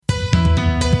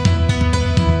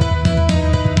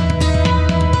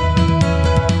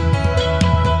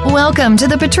Welcome to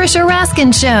the Patricia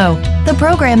Raskin Show, the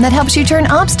program that helps you turn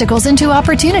obstacles into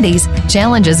opportunities,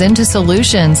 challenges into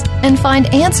solutions, and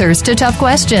find answers to tough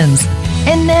questions.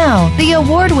 And now, the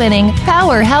award-winning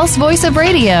powerhouse voice of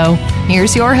radio.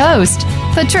 Here's your host,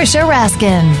 Patricia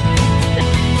Raskin.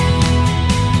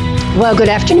 Well, good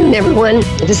afternoon, everyone.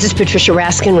 This is Patricia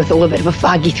Raskin with a little bit of a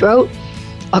foggy throat,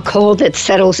 a cold that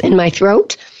settles in my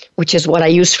throat, which is what I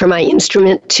use for my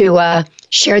instrument to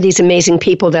share these amazing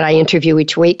people that I interview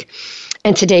each week.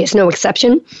 And today is no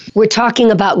exception. We're talking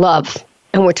about love,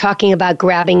 and we're talking about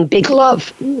grabbing big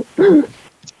love.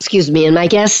 Excuse me. And my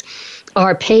guests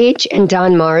are Paige and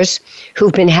Don Marrs,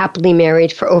 who've been happily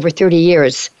married for over 30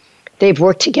 years. They've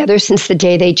worked together since the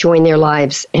day they joined their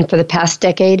lives. And for the past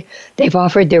decade, they've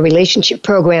offered their relationship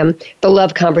program, The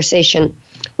Love Conversation,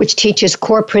 which teaches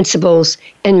core principles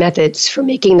and methods for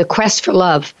making the quest for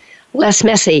love less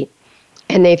messy.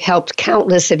 And they've helped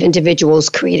countless of individuals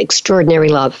create extraordinary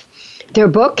love. Their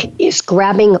book is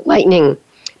Grabbing Lightning,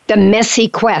 The Messy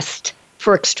Quest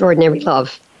for Extraordinary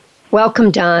Love.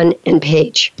 Welcome, Don and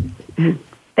Paige.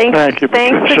 Thank you,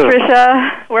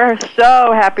 Patricia. We're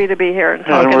so happy to be here and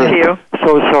talking to you.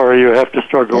 So sorry you have to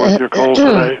struggle with your cold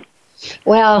today.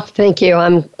 Well, thank you.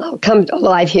 I'll come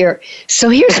alive here. So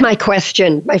here's my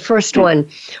question, my first one.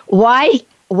 Why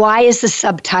is the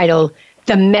subtitle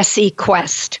The Messy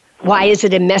Quest? Why is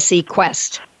it a messy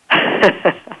quest?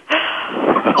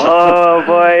 Oh,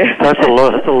 boy. That's a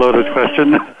loaded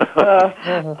question.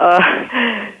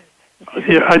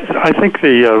 I think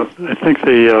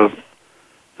the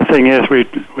thing is we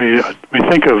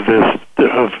think of this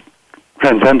of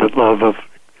transcendent love, of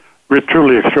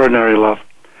truly extraordinary love,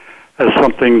 as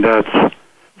something that's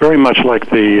very much like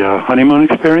the honeymoon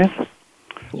experience,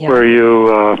 where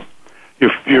you're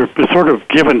sort of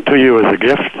given to you as a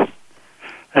gift,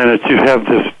 and you have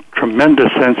this tremendous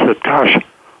sense that, gosh,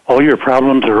 all your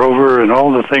problems are over, and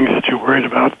all the things that you worried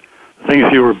about, the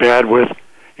things you were bad with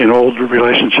in old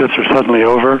relationships are suddenly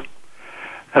over.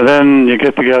 And then you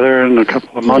get together, and a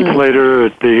couple of months later,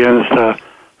 it begins to,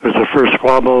 there's a first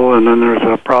squabble, and then there's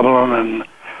a problem, and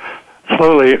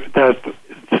slowly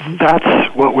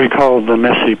that's what we call the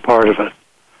messy part of it.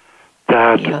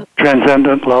 That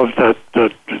transcendent love, that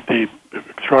the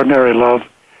extraordinary love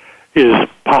is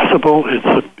possible.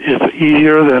 It's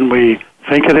easier than we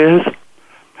think it is,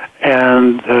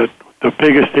 and the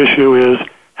biggest issue is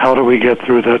how do we get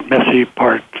through that messy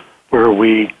part where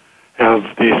we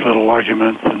have these little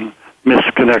arguments and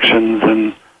misconnections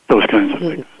and those kinds of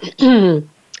things.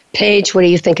 Paige, what do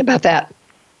you think about that?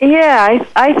 Yeah,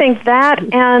 I think that,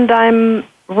 and I'm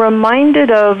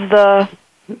reminded of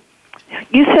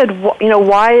you said,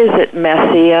 why is it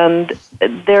messy? And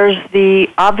there's the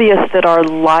obvious that our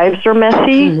lives are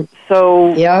messy,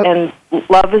 and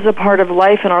love is a part of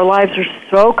life, and our lives are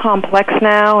so complex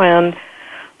now, and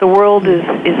the world is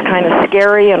kind of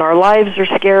scary, and our lives are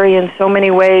scary in so many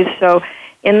ways. So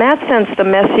in that sense, the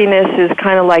messiness is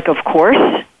kind of like, of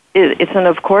course. It's an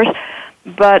of course.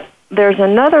 But there's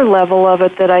another level of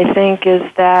it that I think is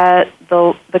that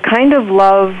the kind of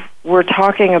love we're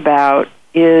talking about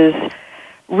is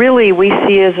really we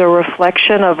see as a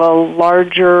reflection of a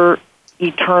larger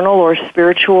eternal or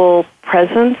spiritual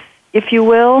presence, if you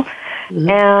will.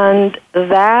 And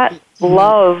that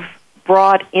love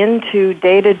brought into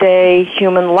day-to-day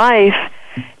human life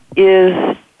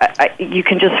is, you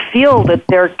can just feel that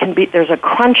there's a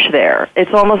crunch there.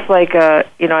 It's almost like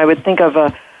I would think of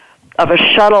a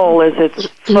shuttle as it's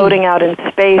floating out in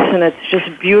space, and it's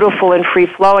just beautiful and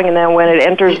free-flowing, and then when it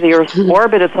enters the Earth's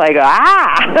orbit, it's like,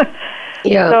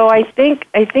 So I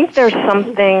think there's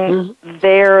something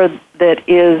there that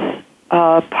is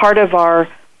part of our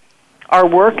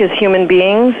work as human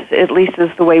beings, at least is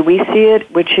the way we see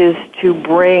it, which is to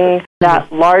bring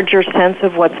that larger sense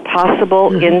of what's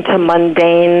possible into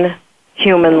mundane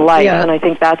human life. And I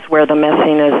think that's where the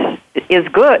messiness is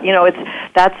good.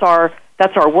 That's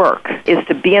our work, is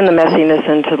to be in the messiness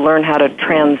and to learn how to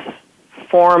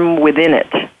transform within it.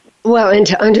 Well, and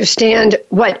to understand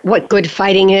what good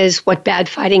fighting is, what bad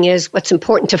fighting is, what's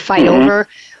important to fight over,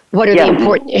 what are the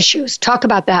important issues. Talk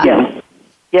about that.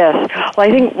 Yes. Well,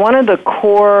 I think one of the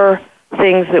core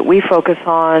things that we focus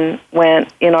on when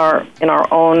in our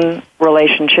own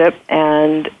relationship,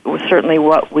 and certainly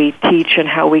what we teach and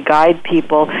how we guide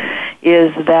people,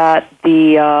 is that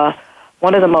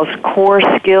one of the most core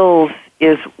skills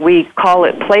is, we call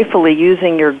it playfully,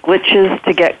 using your glitches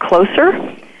to get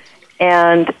closer.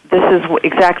 And this is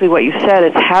exactly what you said.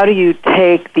 It's how do you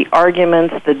take the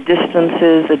arguments, the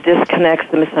distances, the disconnects,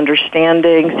 the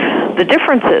misunderstandings, the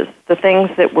differences, the things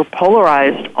that we're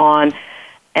polarized on,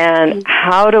 and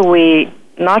how do we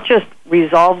not just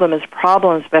resolve them as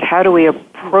problems, but how do we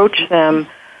approach them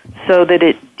so that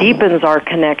it deepens our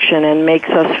connection and makes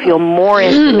us feel more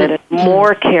intimate and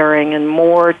more caring and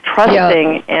more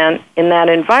trusting. And in that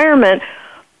environment,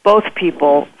 both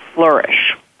people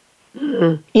flourish.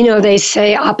 They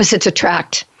say opposites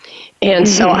attract. And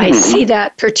so I see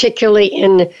that particularly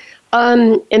in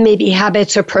maybe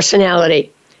habits or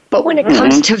personality. But when it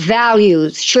comes to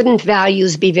values, shouldn't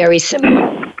values be very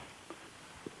similar?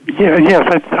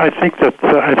 Yes, I think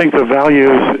the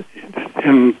values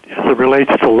as it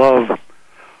relates to love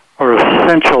are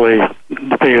essentially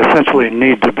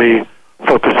need to be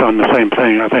focused on the same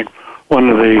thing. I think one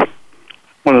of the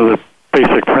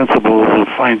basic principles of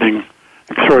finding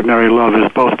extraordinary love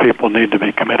is both people need to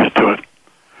be committed to it.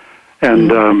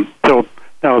 And so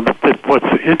now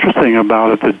what's interesting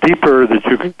about it, the deeper that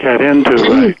you get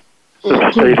into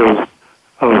the state of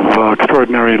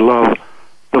extraordinary love,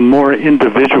 the more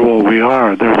individual we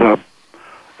are. There's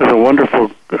a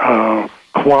wonderful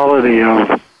quality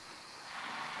of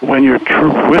when you're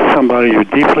with somebody you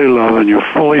deeply love and you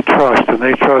fully trust and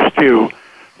they trust you,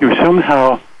 you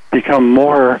somehow become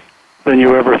more than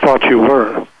you ever thought you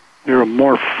were. You're a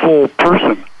more full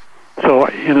person. So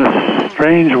in a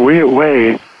strange, weird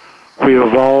way, we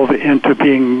evolve into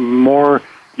being more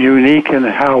unique in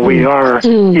how we are,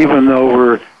 even though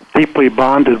we're deeply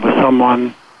bonded with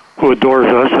someone who adores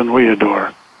us and we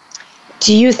adore.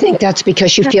 Do you think that's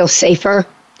because you feel safer?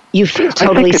 You feel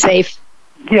totally safe?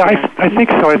 Yeah, I think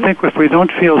so. I think if we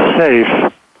don't feel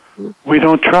safe, we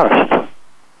don't trust.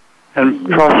 And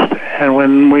trust, and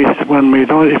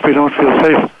if we don't feel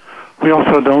safe, we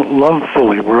also don't love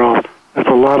fully. There's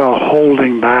a lot of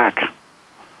holding back.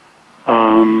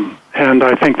 And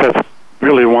I think that's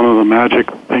really one of the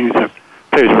magic things that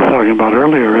Paige was talking about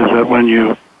earlier, is that when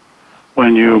you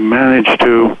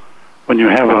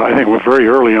have I think we're very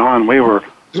early on, we were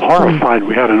horrified.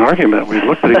 We had an argument. We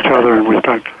looked at each other and we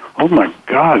thought, oh my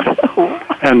God.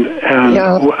 And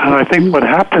I think what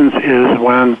happens is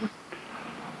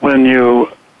when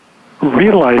you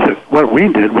realize that what we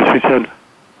did was we said,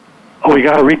 oh, we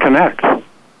got to reconnect.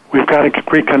 We've got to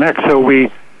reconnect. So we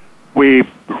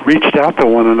reached out to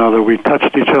one another. We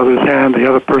touched each other's hand. The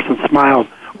other person smiled.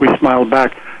 We smiled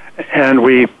back, and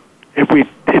we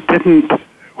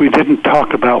didn't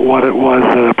talk about what it was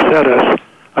that upset us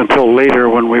until later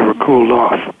when we were cooled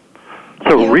off.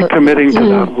 So recommitting to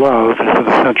that love is an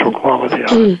essential quality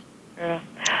of it.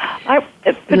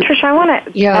 Patricia, I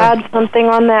want to add something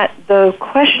on that. The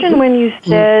question when you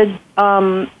said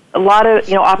a lot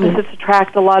of opposites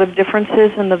attract, a lot of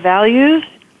differences in the values.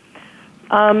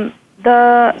 I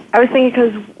was thinking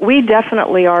because we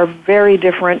definitely are very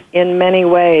different in many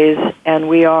ways, and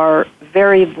we are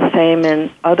very the same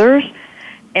in others.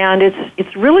 And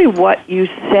it's really what you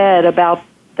said about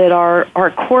that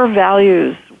our core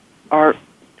values are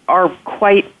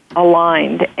quite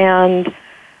aligned. And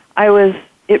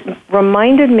it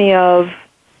reminded me of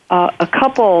a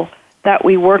couple that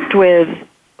we worked with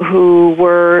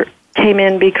who came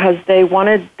in because they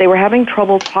were having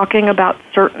trouble talking about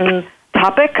certain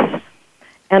topics,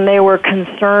 and they were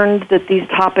concerned that these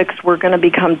topics were going to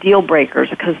become deal breakers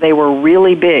because they were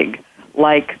really big,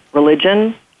 like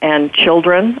religion and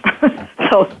children.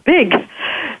 So big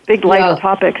life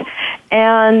topics.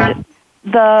 And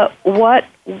the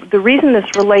reason this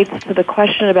relates to the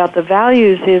question about the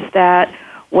values is that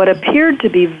what appeared to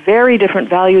be very different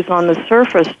values on the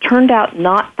surface turned out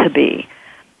not to be.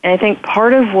 And I think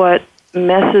part of what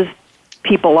messes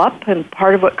people up and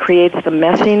part of what creates the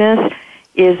messiness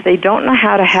is they don't know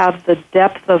how to have the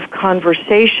depth of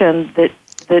conversation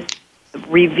that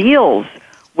reveals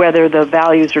whether the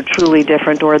values are truly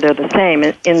different or they're the same.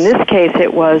 In this case,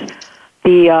 it was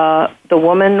the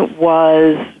woman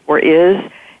was or is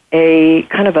a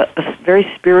kind of a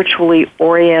very spiritually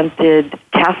oriented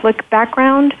Catholic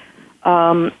background.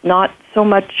 Not so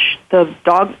much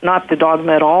not the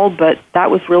dogma at all, but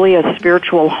that was really a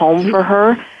spiritual home for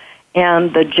her.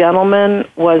 And the gentleman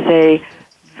was a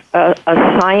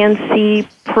science-y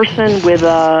person with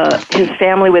his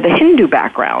family with a Hindu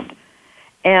background,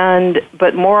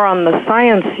 but more on the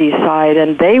science-y side,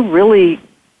 and they really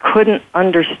couldn't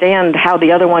understand how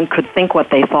the other one could think what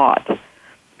they thought.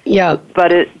 Yeah.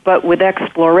 But with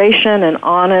exploration and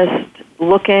honest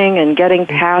looking and getting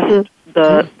past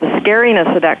the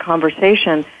scariness of that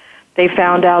conversation, they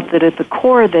found out that at the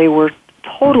core they were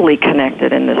totally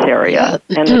connected in this area,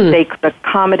 and that they could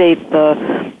accommodate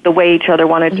the way each other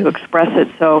wanted to express it.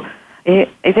 So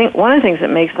I think one of the things that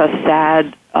makes us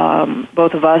sad,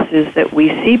 both of us, is that we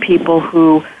see people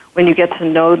who, when you get to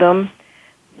know them,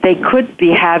 they could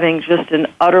be having just an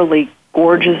utterly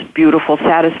gorgeous, beautiful,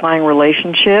 satisfying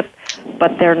relationship,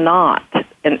 but they're not.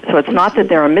 And so it's not that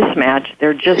they're a mismatch.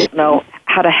 They're just know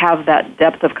how to have that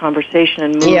depth of conversation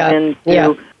and move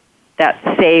into that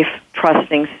safe,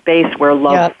 trusting space where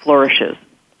love flourishes.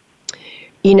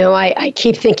 You know, I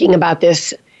keep thinking about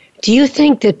this. Do you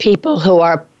think that people who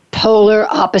are polar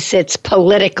opposites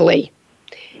politically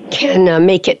can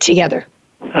make it together?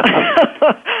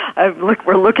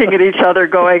 We're looking at each other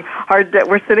going,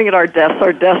 we're sitting at our desks.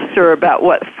 Our desks are about,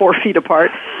 4 feet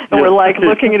apart? And we're like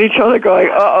looking at each other going,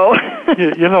 uh-oh.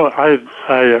 You know,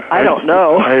 I don't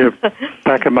know.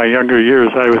 Back in my younger years,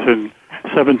 I was in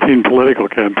 17 political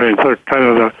campaigns, so kind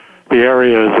of the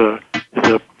area is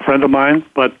a friend of mine.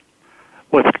 But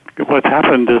what's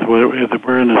happened is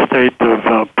we're in a state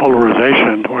of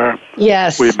polarization where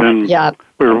we've been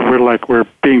we're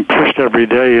being pushed every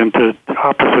day into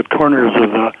opposite corners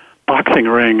of the boxing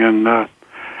ring, and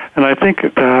I think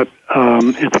that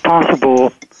it's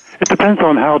possible. It depends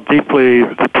on how deeply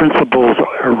the principles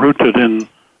are rooted in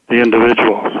the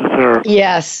individuals.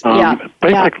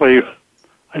 Basically,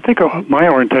 I think my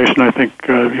orientation, I think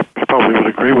you probably would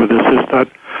agree with this, is that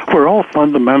we're all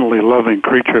fundamentally loving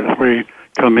creatures. We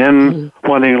come in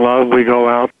wanting love, we go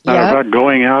out, about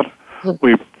going out,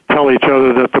 we tell each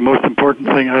other that the most important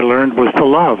thing I learned was to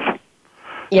love.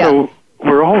 So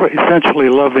we're all essentially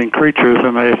loving creatures,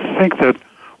 and I think that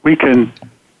we can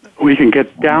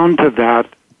get down to that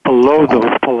below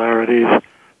those polarities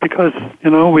because,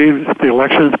 you know, the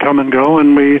elections come and go,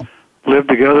 and we live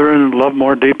together and love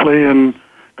more deeply and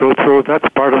go through. That's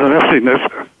part of the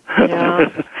messiness.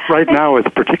 Yeah. Right now it's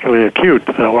particularly acute,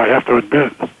 though, I have to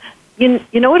admit. You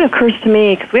know what occurs to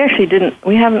me, because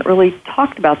we haven't really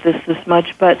talked about this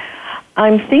much, but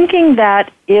I'm thinking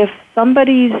that if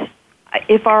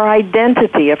our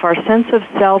identity, if our sense of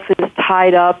self is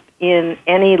tied up in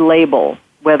any label,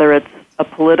 whether it's a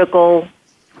political,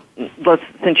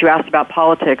 since you asked about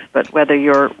politics, but whether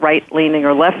you're right-leaning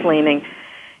or left-leaning,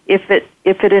 if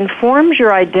it informs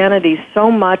your identity so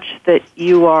much that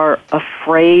you are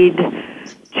afraid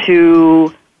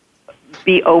to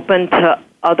be open to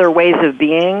other ways of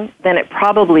being, then it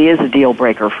probably is a deal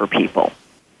breaker for people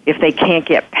if they can't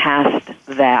get past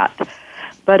that.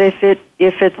 But if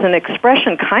it's an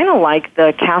expression kind of like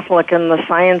the Catholic and the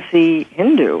sciencey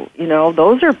Hindu, you know,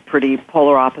 those are pretty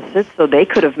polar opposites, so they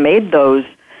could have made those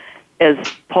as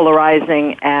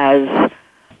polarizing as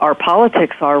our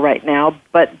politics are right now,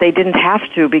 but they didn't have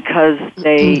to because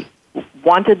they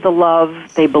wanted the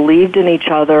love, they believed in each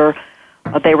other,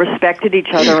 they respected each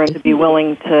other, and to be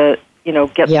willing to, you know,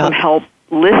 get some help,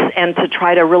 listen, and to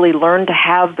try to really learn to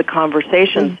have the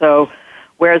conversation. So,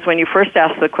 whereas when you first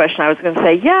asked the question, I was going to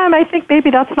say, and I think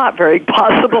maybe that's not very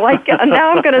possible.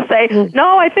 Now I'm going to say,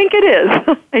 no, I think it is.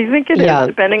 I think it is,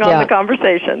 depending on the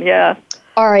conversation. Yeah.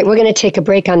 All right, we're going to take a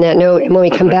break on that note, and when we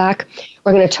come back,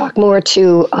 we're going to talk more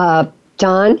to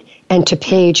Don and to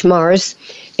Paige Marrs,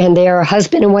 and they are a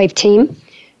husband and wife team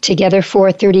together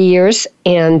for 30 years,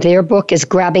 and their book is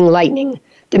Grabbing Lightning,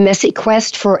 The Messy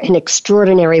Quest for an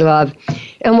Extraordinary Love.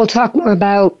 And we'll talk more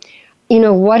about, you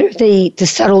know, what are the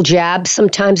subtle jabs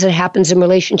sometimes that happens in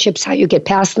relationships, how you get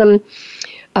past them,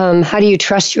 how do you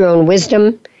trust your own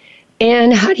wisdom,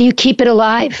 and how do you keep it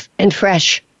alive and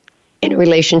fresh in a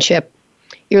relationship.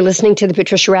 You're listening to The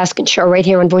Patricia Raskin Show right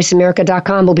here on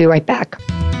VoiceAmerica.com. We'll be right back.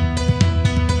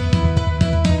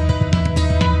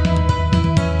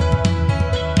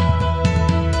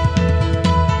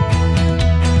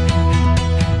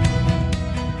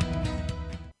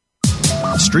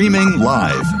 Streaming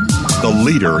live, the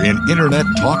leader in Internet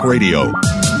Talk Radio,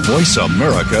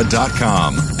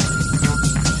 VoiceAmerica.com.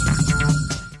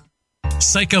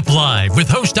 Psych Up Live with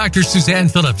host Dr. Suzanne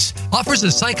Phillips offers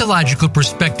a psychological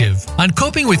perspective on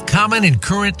coping with common and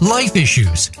current life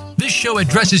issues. This show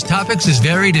addresses topics as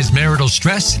varied as marital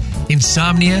stress,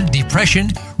 insomnia, depression,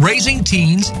 raising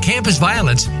teens, campus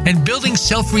violence, and building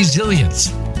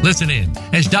self-resilience. Listen in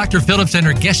as Dr. Phillips and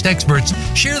her guest experts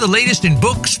share the latest in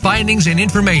books, findings, and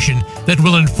information that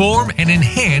will inform and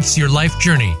enhance your life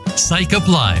journey. Psych Up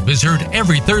Live is heard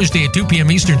every Thursday at 2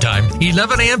 p.m. Eastern Time,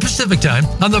 11 a.m. Pacific Time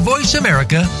on the Voice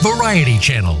America Variety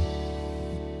Channel.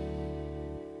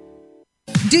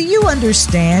 Do you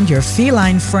understand your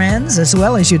feline friends as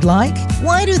well as you'd like?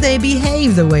 Why do they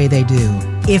behave the way they do?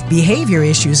 If behavior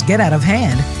issues get out of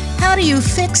hand, how do you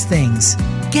fix things?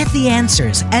 Get the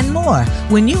answers and more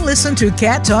when you listen to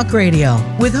Cat Talk Radio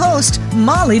with host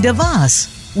Molly DeVos.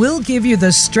 We'll give you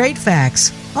the straight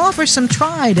facts, offer some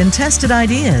tried and tested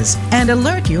ideas, and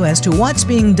alert you as to what's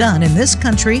being done in this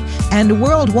country and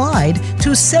worldwide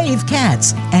to save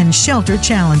cats and shelter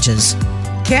challenges.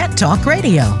 Cat Talk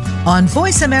Radio on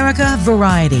Voice America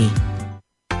Variety.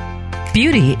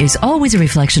 Beauty is always a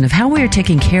reflection of how we are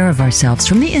taking care of ourselves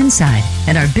from the inside,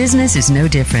 and our business is no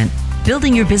different.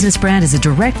 Building your business brand is a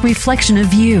direct reflection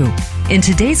of you. In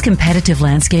today's competitive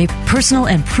landscape, personal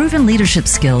and proven leadership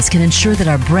skills can ensure that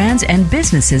our brands and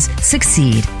businesses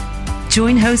succeed.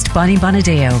 Join host Bonnie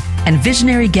Bonadeo and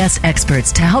visionary guest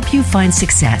experts to help you find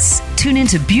success. Tune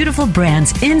into Beautiful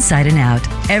Brands Inside and Out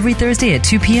every Thursday at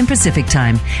 2 p.m. Pacific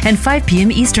Time and 5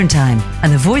 p.m. Eastern Time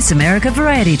on the Voice America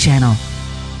Variety Channel.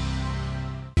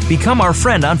 Become our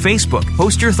friend on Facebook.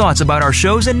 Post your thoughts about our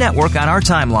shows and network on our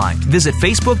timeline. Visit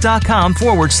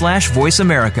facebook.com/Voice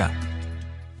America.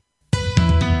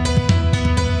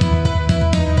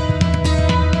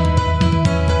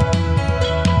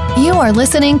 You are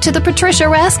listening to The Patricia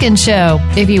Raskin Show.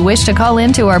 If you wish to call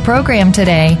into our program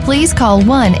today, please call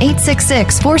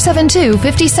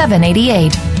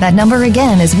 1-866-472-5788. That number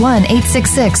again is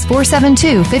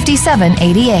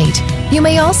 1-866-472-5788. You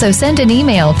may also send an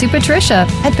email to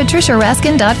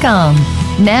patricia@patriciaraskin.com.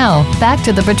 Now, back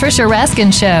to The Patricia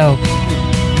Raskin Show.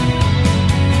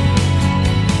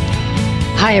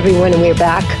 Hi, everyone, and we're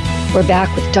back. We're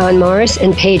back with Don Marrs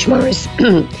and Paige Marrs,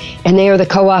 and they are the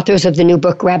co-authors of the new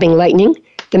book, Grabbing Lightning,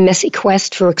 The Messy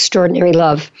Quest for Extraordinary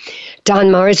Love. Don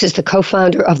Marrs is the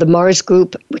co-founder of the Marrs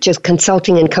Group, which is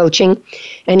consulting and coaching,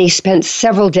 and he spent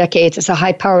several decades as a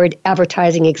high-powered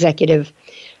advertising executive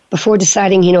before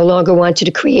deciding he no longer wanted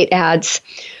to create ads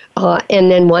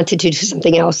and then wanted to do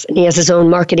something else, and he has his own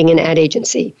marketing and ad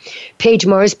agency. Paige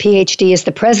Marrs, PhD, is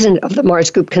the president of the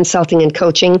Marrs Group Consulting and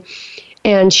Coaching,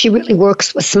 and she really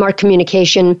works with smart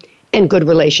communication and good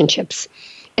relationships.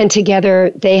 And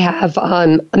together they have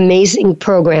amazing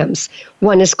programs.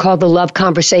 One is called The Love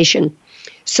Conversation.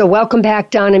 So welcome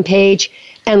back, Don and Paige.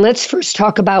 And let's first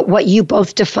talk about what you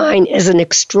both define as an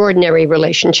extraordinary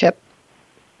relationship.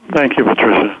 Thank you,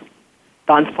 Patricia.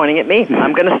 Don's pointing at me.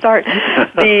 I'm going to start.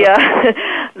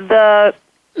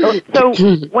 So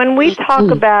when we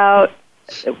talk about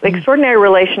extraordinary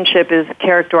relationship is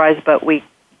characterized, but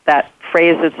that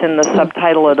phrase that's in the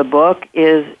subtitle of the book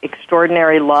is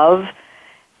extraordinary love.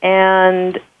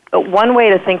 And one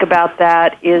way to think about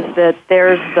that is that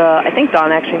I think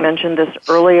Don actually mentioned this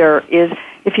earlier, is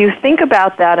if you think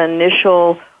about that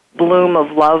initial bloom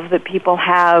of love that people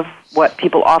have, what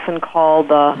people often call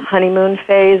the honeymoon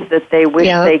phase that they wish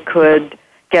they could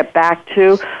get back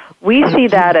to, we see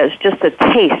that as just a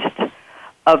taste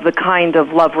of the kind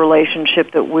of love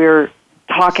relationship that we're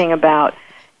talking about.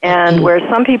 And where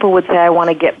some people would say, I want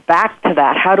to get back to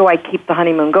that. How do I keep the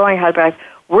honeymoon going?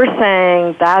 We're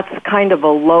saying that's kind of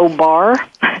a low bar,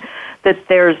 that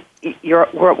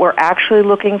what we're actually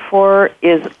looking for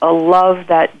is a love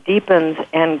that deepens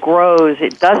and grows.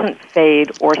 It doesn't fade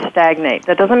or stagnate.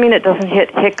 That doesn't mean it doesn't hit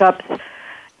hiccups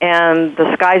and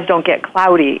the skies don't get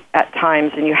cloudy at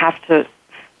times and you have to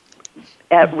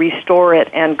restore it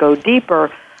and go deeper,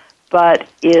 but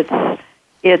it's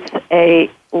a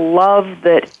love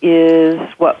that is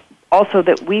what also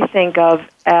that we think of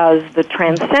as the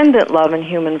transcendent love in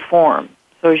human form.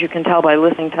 So as you can tell by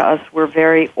listening to us, we're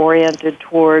very oriented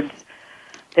towards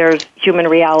there's human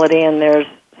reality and there's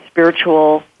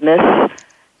spiritualness,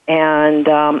 and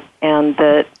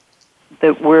that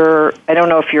we're. I don't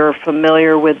know if you're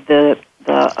familiar with the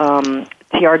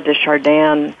Teilhard de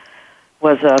Chardin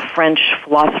was a French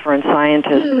philosopher and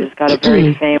scientist who's got a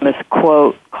very famous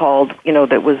quote called,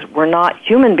 we're not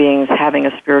human beings having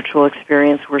a spiritual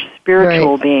experience, we're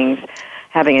spiritual beings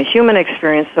having a human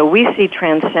experience. So we see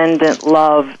transcendent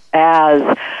love as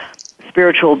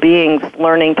spiritual beings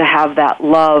learning to have that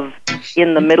love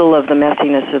in the middle of the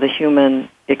messiness of the human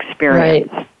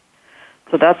experience. Right.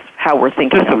 So that's how we're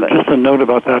thinking of it. Just a note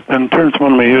about that. In terms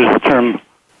when we use the term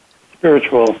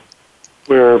spiritual,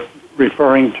 we're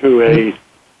referring to a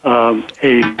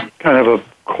kind of a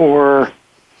core,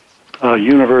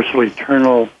 universal,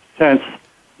 eternal sense,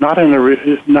 not as a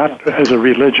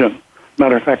religion.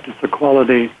 Matter of fact, it's a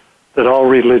quality that all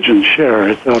religions share.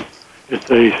 It's a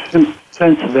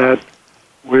sense that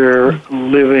we're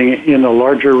living in a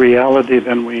larger reality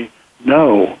than we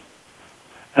know,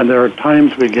 and there are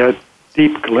times we get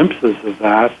deep glimpses of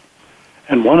that.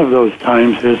 And one of those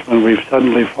times is when we've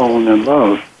suddenly fallen in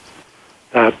love.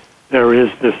 That there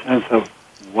is this sense of,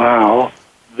 wow,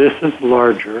 this is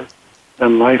larger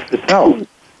than life itself.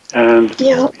 And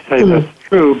we say that's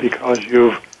true because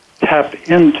you've tapped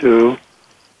into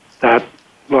that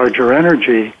larger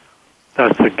energy.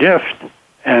 That's a gift.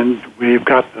 And we've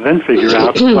got to then figure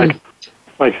out,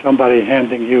 like somebody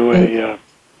handing you a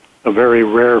very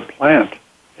rare plant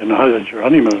as your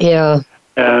honeymoon. Yeah.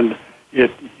 And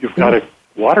you've got to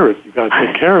water it. You've got to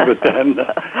take care of it then.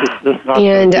 It's just not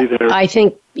and going to be there.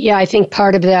 I think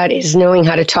part of that is knowing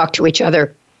how to talk to each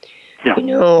other. Yeah,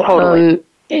 totally.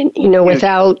 And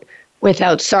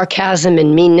without sarcasm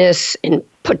and meanness and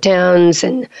put downs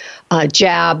and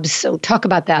jabs. So talk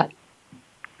about that.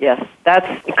 Yes, that's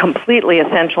completely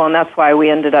essential, and that's why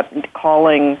we ended up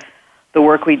calling the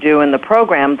work we do in the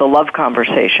program the love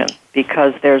conversation,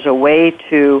 because there's a way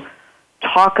to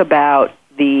talk about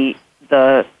the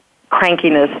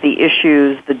crankiness, the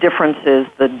issues, the differences,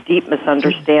 the deep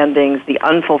misunderstandings, the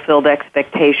unfulfilled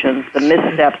expectations, the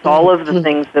missteps, all of the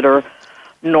things that are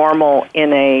normal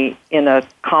in a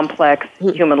complex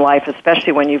human life,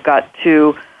 especially when you've got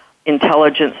two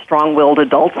intelligent, strong-willed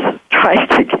adults trying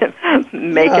to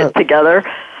make it together.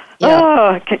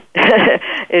 Yeah.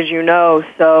 As you know,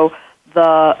 so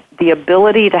the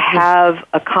ability to have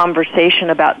a conversation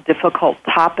about difficult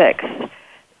topics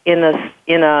in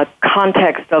a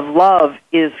context of love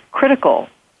is critical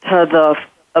to the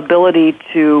ability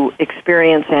to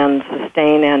experience and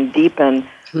sustain and deepen,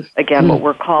 again, what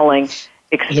we're calling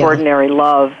extraordinary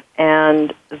love.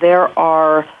 And there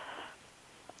are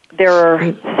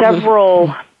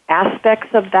several aspects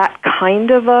of that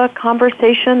kind of a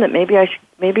conversation that maybe I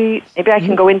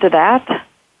can go into that.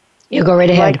 You go right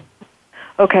ahead.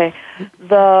 Okay.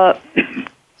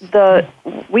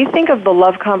 We think of the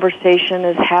love conversation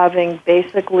as having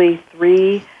basically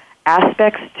three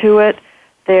aspects to it.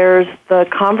 There's the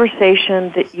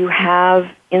conversation that you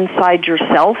have inside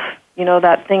yourself. You know,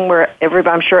 that thing where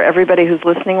I'm sure everybody who's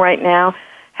listening right now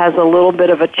has a little bit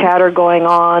of a chatter going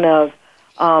on of,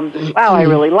 wow, I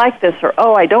really like this, or,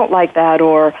 oh, I don't like that,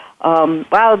 or,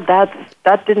 wow,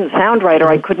 that didn't sound right, or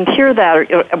I couldn't hear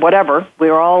that, or whatever. We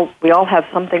all have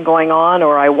something going on,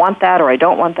 or I want that, or I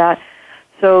don't want that.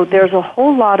 So there's a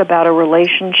whole lot about a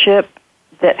relationship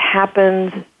that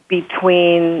happens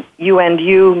between you and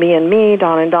you, me and me,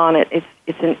 Don and Don.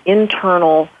 It's an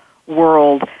internal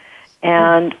world.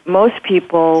 And most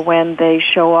people, when they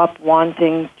show up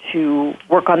wanting to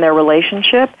work on their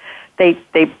relationship,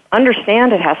 they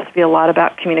understand it has to be a lot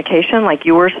about communication, like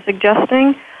you were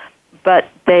suggesting, but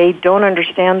they don't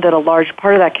understand that a large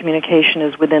part of that communication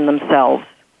is within themselves.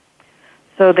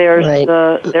 So there's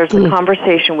the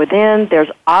conversation within. There's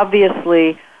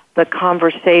obviously the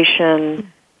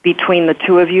conversation between the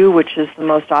two of you, which is the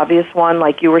most obvious one,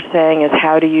 like you were saying, is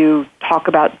how do you talk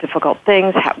about difficult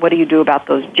things? What do you do about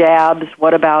those jabs?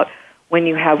 What about when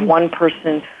you have one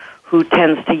person who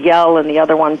tends to yell and the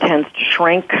other one tends to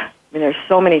shrink? I mean, there's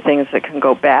so many things that can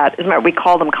go bad. Isn't it? We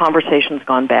call them conversations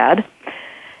gone bad.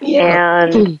 Yeah.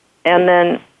 And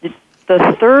then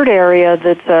the third area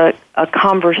that's a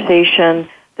conversation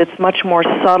that's much more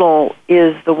subtle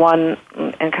is the one,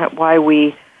 and kind of why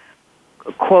we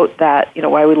quote that,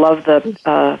 why we love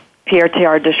the Pierre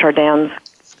Teilhard de Chardin's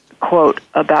quote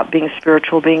about being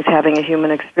spiritual beings having a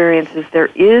human experience,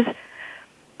 is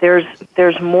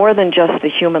there's more than just the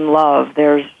human love.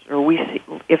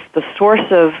 If the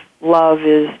source of love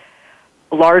is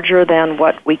larger than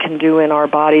what we can do in our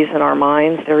bodies and our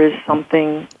minds, there is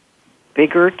something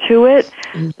bigger to it,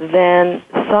 then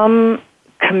some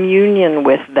communion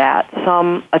with that,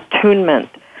 some attunement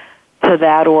to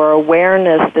that, or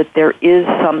awareness that there is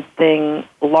something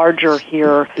larger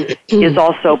here is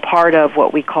also part of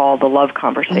what we call the love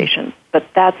conversation. But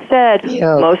that said,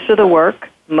 most of the work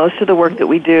that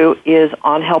we do is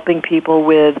on helping people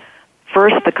with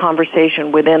first the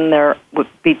conversation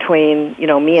between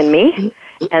me and me,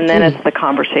 and then it's the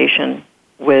conversation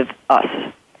with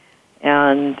us.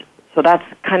 And so that's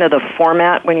kind of the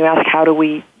format. When you ask how do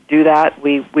we do that,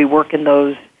 we work in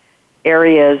those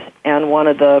areas, and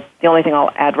the only thing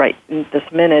I'll add right in this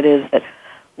minute is that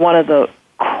one of the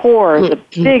core, the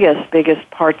biggest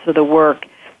parts of the work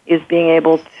is being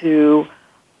able to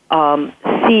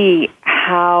see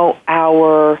how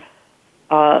our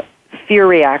fear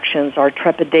reactions, our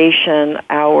trepidation,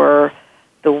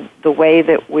 the way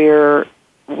that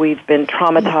we've been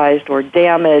traumatized or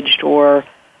damaged, or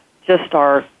just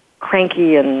our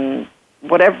cranky and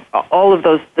whatever, all of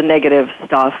the negative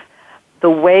stuff, the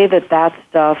way that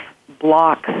stuff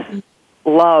blocks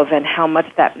love and how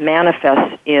much that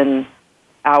manifests in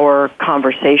our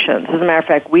conversations. As a matter of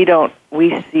fact,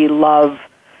 we see love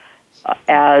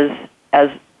as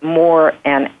more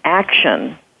an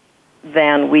action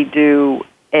than we do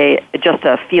just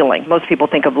a feeling. Most people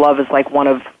think of love as like one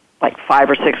of 5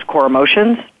 or 6 core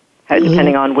emotions,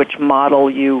 depending on which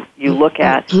model you look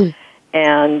at.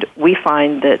 And we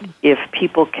find that if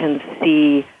people can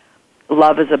see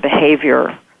love as a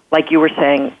behavior, like you were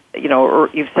saying, or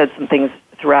you've said some things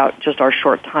throughout just our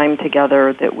short time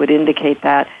together that would indicate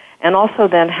that, and also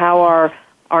then how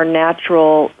our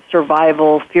natural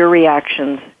survival fear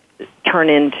reactions turn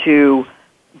into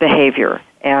behavior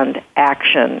and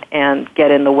action and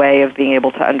get in the way of being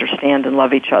able to understand and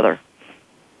love each other.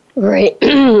 Right.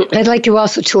 I'd like you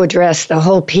also to address the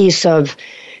whole piece of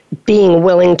being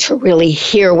willing to really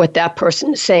hear what that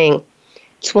person is saying.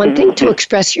 It's one thing to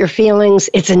express your feelings.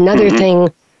 It's another thing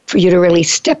for you to really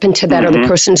step into that other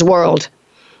person's world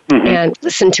and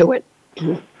listen to it.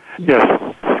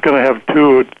 Yes. It's going to have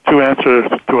two answers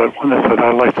to it. One is that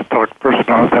I'd like to talk first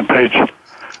on it, and Paige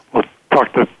will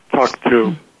talk to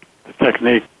the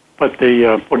technique. But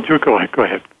you go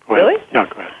ahead. Really? Yeah,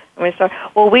 go ahead. Let me start.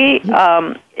 Well,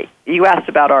 you asked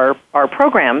about our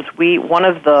programs. One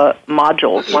of the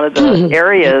modules, one of the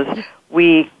areas,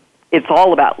 it's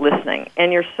all about listening.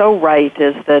 And you're so right,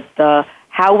 is that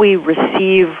how we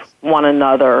receive one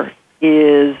another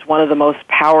is one of the most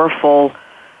powerful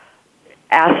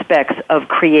aspects of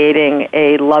creating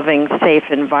a loving, safe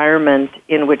environment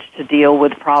in which to deal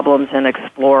with problems and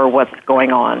explore what's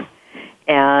going on.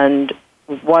 And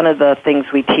one of the things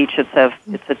we teach, it's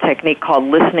a technique called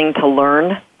listening to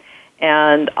learn.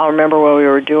 And I'll remember when we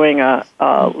were doing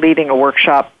leading a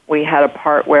workshop, we had a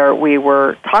part where we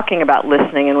were talking about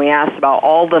listening, and we asked about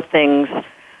all the things,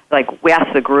 like we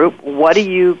asked the group, what do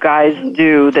you guys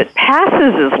do that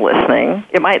passes as listening?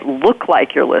 It might look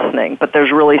like you're listening, but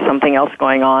there's really something else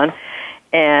going on.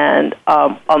 And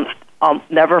I'll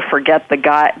never forget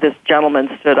this gentleman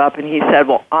stood up and he said,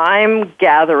 well, I'm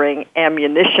gathering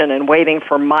ammunition and waiting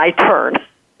for my turn.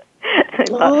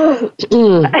 Isn't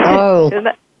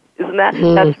that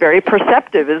that's very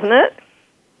perceptive, isn't it?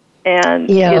 And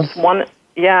it's one,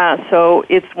 so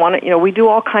it's one, we do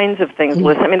all kinds of things.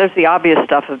 Listen, I mean, there's the obvious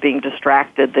stuff of being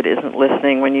distracted that isn't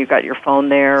listening when you've got your phone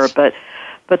there, but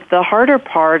the harder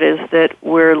part is that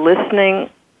we're listening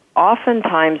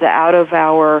oftentimes out of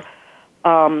our,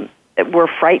 we're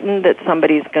frightened that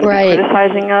somebody's going to be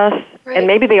criticizing us, and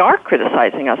maybe they are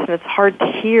criticizing us, and it's hard to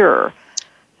hear.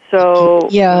 So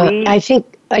I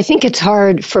think it's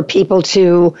hard for people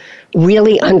to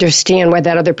really understand where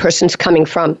that other person's coming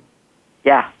from.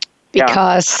 Yeah.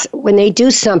 Because when they do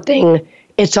something,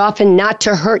 it's often not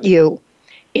to hurt you.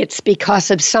 It's because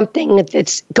of something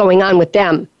that's going on with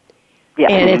them. Yeah.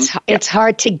 And it's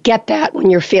hard to get that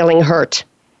when you're feeling hurt.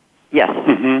 Yes.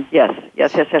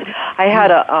 Yes. I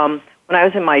had when I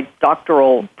was in my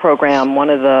doctoral program, one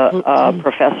of the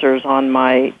professors on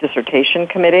my dissertation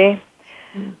committee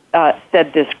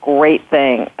said this great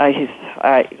thing.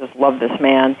 I just love this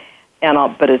man,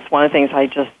 but it's one of the things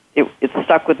it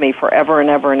stuck with me forever and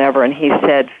ever and ever. And he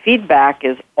said, feedback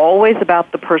is always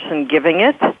about the person giving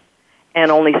it, and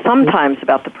only sometimes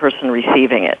about the person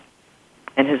receiving it.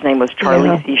 And his name was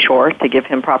Charlie C. Shore, to give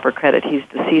him proper credit. He's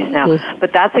deceased now.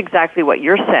 But that's exactly what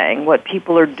you're saying. What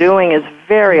people are doing is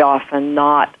very often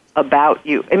not about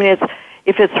you. I mean,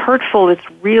 if it's hurtful, it's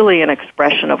really an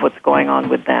expression of what's going on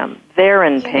with them. They're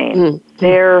in pain.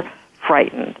 They're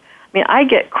frightened. I mean, I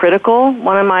get critical.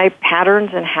 One of my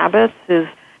patterns and habits is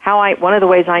one of the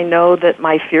ways I know that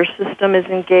my fear system is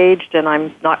engaged and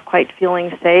I'm not quite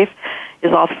feeling safe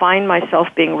is I'll find myself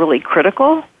being really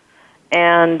critical.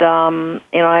 And,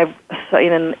 I've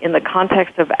in the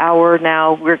context of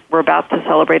now, we're about to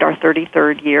celebrate our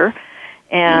 33rd year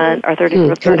and our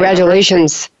 33rd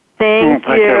Congratulations. Thank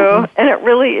you. And it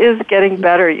really is getting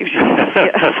better. You should see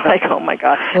it. It's like, oh my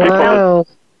God. Wow.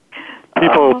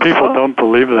 People don't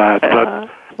believe that. But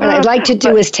what I'd like to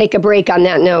do is take a break on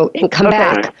that note and come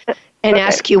back and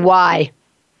ask you why.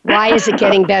 Why is it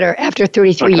getting better after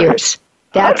 33 years?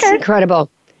 That's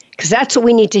incredible. Because that's what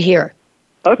we need to hear.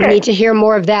 We need to hear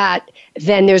more of that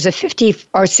than there's a 50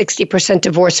 or 60%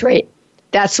 divorce rate.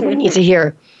 That's what we need to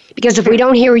hear. Because if we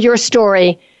don't hear your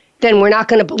story, then we're not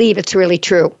going to believe it's really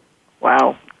true.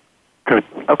 Wow. Good.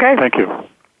 Okay. Thank you.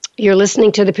 You're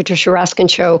listening to The Patricia Raskin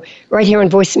Show right here on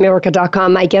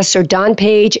VoiceAmerica.com. My guests are Don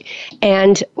Paige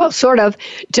and,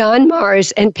 Don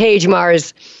Marrs and Paige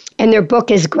Marrs. And their book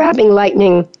is Grabbing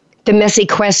Lightning, The Messy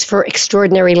Quest for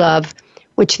Extraordinary Love,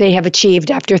 which they have achieved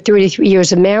after 33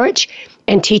 years of marriage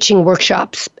and teaching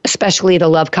workshops, especially the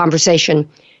love conversation.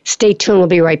 Stay tuned. We'll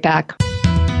be right back.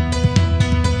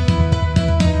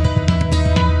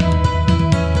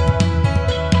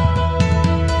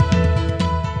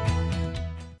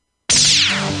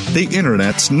 The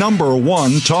Internet's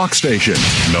 #1 talk station.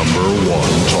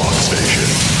 #1 talk station.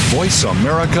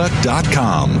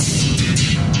 VoiceAmerica.com.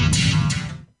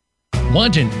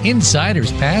 Want an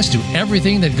insider's pass to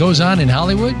everything that goes on in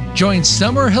Hollywood? Join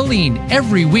Summer Helene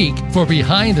every week for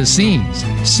Behind the Scenes.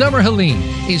 Summer Helene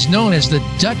is known as the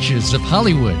Duchess of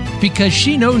Hollywood because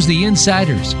she knows the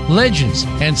insiders, legends,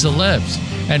 and celebs,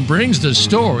 and brings the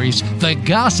stories, the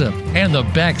gossip, and the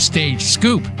backstage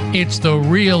scoop. It's the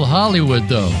real Hollywood,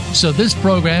 though. So this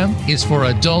program is for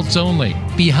adults only.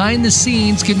 Behind the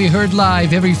Scenes can be heard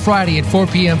live every Friday at 4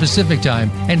 p.m. Pacific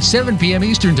Time and 7 p.m.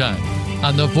 Eastern Time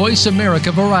on the Voice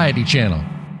America Variety Channel.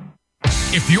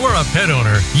 If you are a pet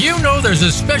owner, you know there's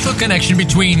a special connection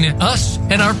between us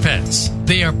and our pets.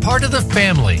 They are part of the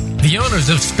family. The owners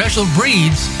of special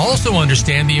breeds also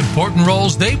understand the important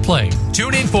roles they play.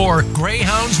 Tune in for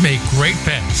Greyhounds Make Great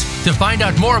Pets to find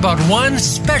out more about one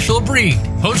special breed.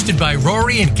 Hosted by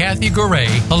Rory and Kathy Goray,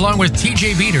 along with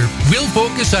TJ Beater, we'll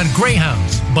focus on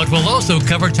greyhounds, but we'll also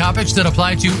cover topics that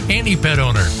apply to any pet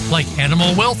owner, like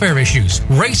animal welfare issues,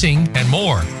 racing, and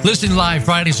more. Listen live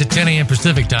Fridays at 10 a.m.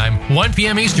 Pacific Time, 1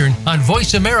 p.m. Eastern on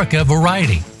Voice America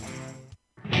Variety.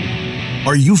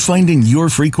 Are you finding your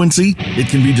frequency? It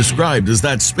can be described as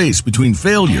that space between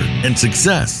failure and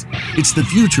success. It's the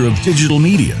future of digital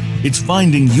media. It's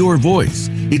finding your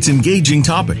voice. It's engaging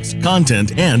topics,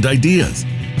 content, and ideas.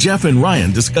 Jeff and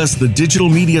Ryan discuss the digital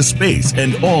media space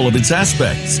and all of its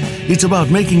aspects. It's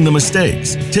about making the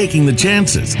mistakes, taking the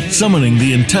chances, summoning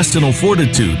the intestinal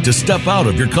fortitude to step out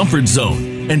of your comfort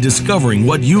zone, and discovering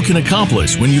what you can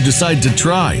accomplish when you decide to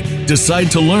try,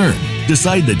 decide to learn,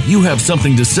 decide that you have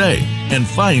something to say, and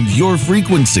find your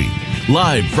frequency.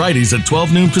 Live Fridays at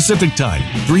 12 noon Pacific Time,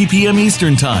 3 p.m.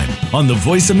 Eastern Time on the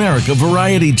Voice America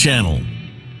Variety Channel.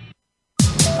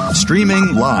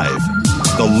 Streaming live,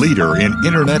 the leader in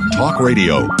Internet talk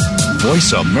radio,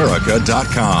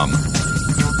 voiceamerica.com.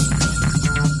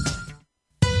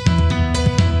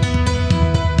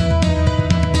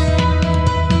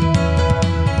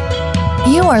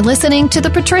 You are listening to The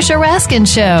Patricia Raskin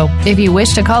Show. If you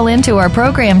wish to call into our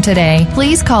program today,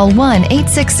 please call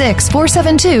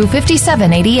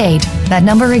 1-866-472-5788. That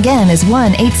number again is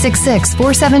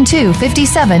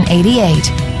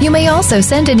 1-866-472-5788. You may also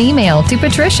send an email to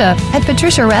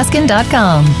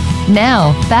patricia@patriciaraskin.com.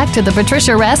 Now, back to The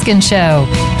Patricia Raskin Show.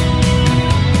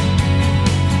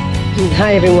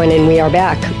 Hi, everyone, and we are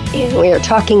back. And we are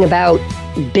talking about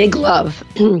big love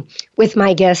with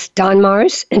my guests Don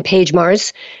Marrs and Paige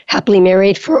Marrs, happily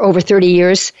married for over 30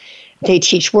 years. They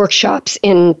teach workshops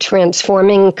in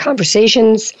transforming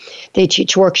conversations. They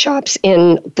teach workshops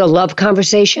in the love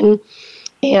conversation.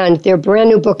 And their brand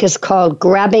new book is called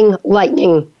Grabbing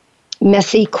Lightning,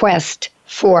 Messy Quest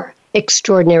for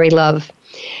Extraordinary Love.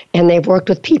 And they've worked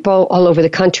with people all over the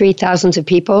country, thousands of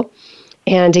people.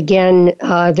 And again,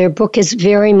 their book is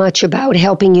very much about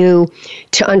helping you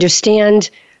to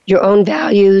understand your own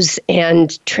values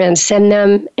and transcend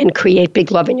them and create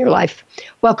big love in your life.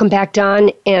 Welcome back,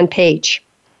 Don and Paige.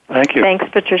 Thank you. Thanks,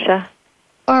 Patricia.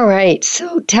 All right.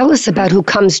 So tell us about who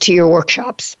comes to your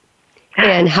workshops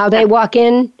and how they walk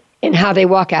in and how they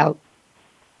walk out.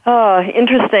 Oh,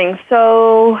 interesting.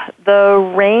 So the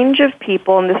range of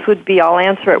people, and this would be, I'll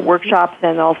answer at workshops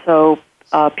and also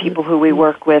people who we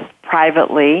work with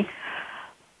privately.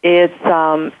 It's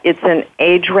an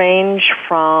age range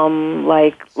from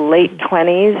like late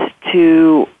 20s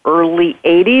to early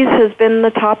 80s has been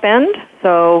the top end.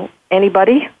 So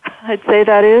anybody, I'd say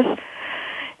that is.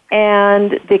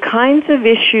 And the kinds of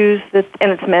issues that,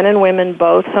 and it's men and women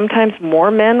both, sometimes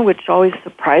more men, which always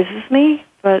surprises me,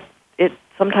 but it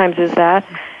sometimes is that.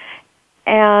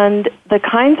 And the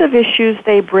kinds of issues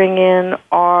they bring in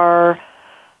are,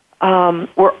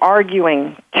 we're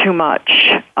arguing too much.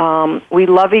 We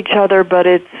love each other, but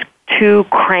it's too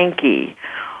cranky.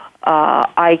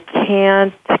 I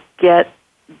can't get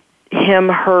him,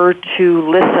 her to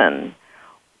listen.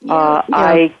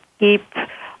 I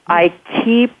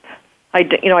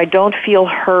don't feel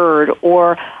heard,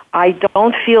 or I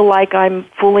don't feel like I'm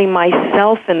fully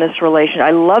myself in this relation.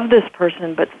 I love this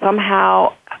person, but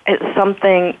somehow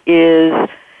something is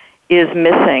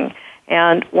missing.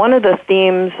 And one of the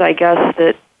themes, I guess,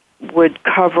 that would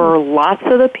cover lots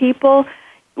of the people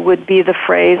would be the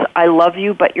phrase, I love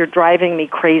you, but you're driving me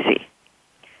crazy.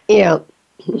 Yeah.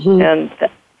 Mm-hmm. And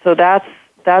so that's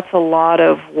a lot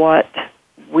of what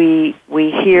we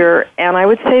hear. And I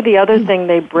would say the other thing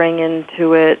they bring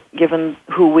into it, given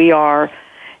who we are,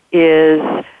 is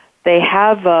they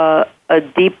have a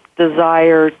deep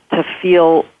desire to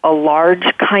feel a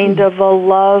large kind of a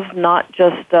love, not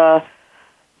just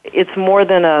it's more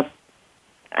than I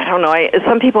don't know.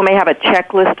 Some people may have a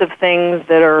checklist of things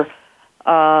that are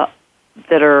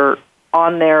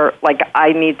on there, like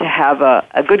I need to have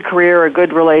a good career, a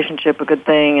good relationship, a good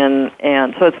thing, and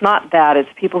so it's not that. It's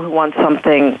people who want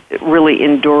something really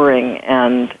enduring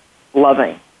and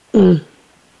loving. Mm.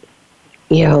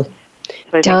 Yeah.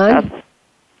 So Don,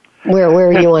 where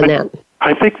are you on that?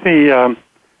 I think the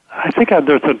I think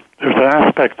there's an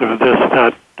aspect of this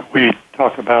that we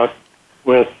talk about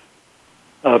with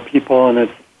people, and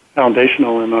it's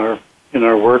foundational in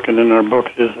our work and in our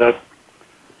books. Is that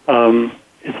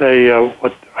it's a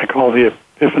what I call the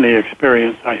epiphany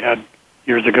experience I had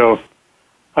years ago.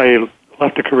 I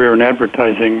left a career in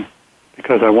advertising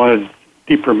because I wanted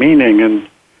deeper meaning,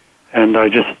 and I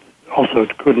just also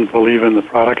couldn't believe in the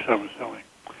products I was selling.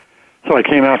 So I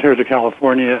came out here to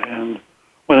California and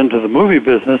went into the movie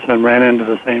business and ran into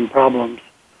the same problems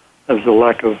as the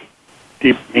lack of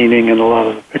deep meaning in a lot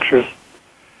of the pictures.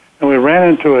 And we ran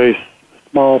into a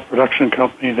small production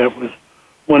company that was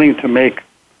wanting to make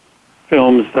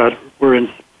films that were in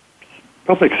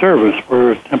public service,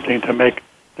 were attempting to make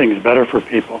things better for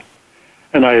people.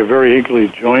 And I very eagerly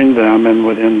joined them, and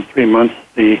within 3 months,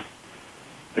 the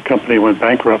company went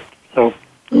bankrupt. So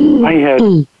I had,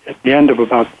 at the end of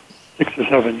about 6 or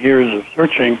 7 years of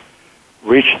searching,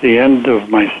 reached the end of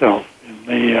myself.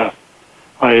 And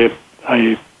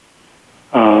I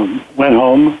went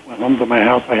home to my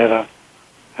house. I had a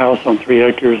house on 3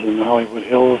 acres in the Hollywood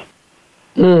Hills.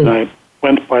 And I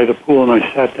went by the pool and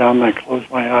I sat down and I closed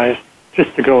my eyes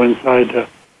just to go inside to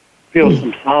feel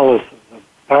some solace of the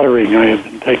battering I had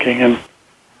been taking. And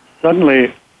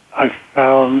suddenly I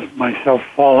found myself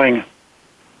falling,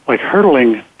 like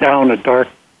hurtling down a dark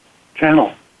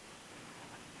channel.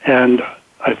 And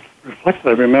I reflected,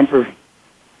 I remember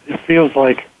it feels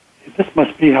like this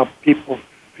must be how people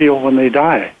feel when they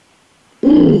die.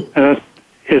 And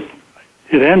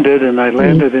it ended, and I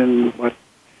landed in what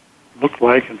looked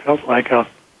like and felt like a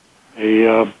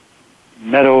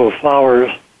meadow of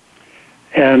flowers.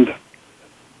 And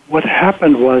what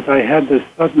happened was I had this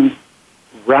sudden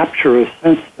rapturous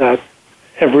sense that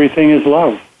everything is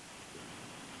love.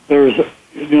 There's,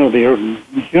 the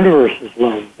universe is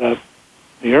love, that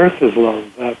the earth is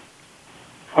love, that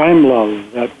I'm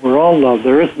love, that we're all love.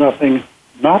 There is nothing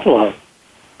not love.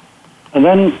 And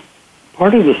then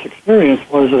part of this experience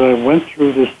was that I went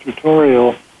through this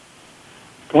tutorial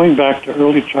going back to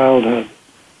early childhood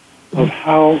of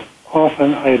how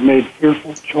often I had made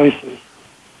fearful choices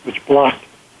which blocked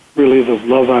really the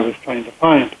love I was trying to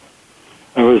find.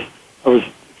 I was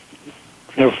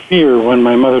fear when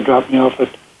my mother dropped me off at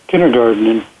kindergarten,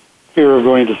 and fear of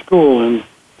going to school, and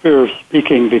fear of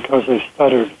speaking because I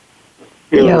stuttered,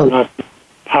 fear of not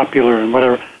popular and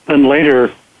whatever. Then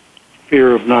later,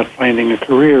 fear of not finding a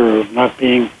career, of not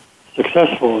being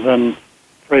successful, then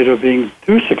afraid of being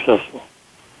too successful.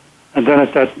 And then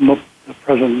at that the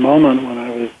present moment when I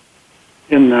was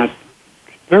in that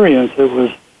experience, it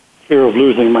was fear of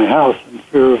losing my house and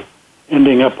fear of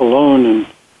ending up alone and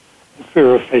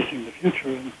fear of facing the future.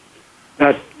 And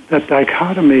that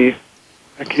dichotomy,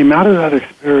 I came out of that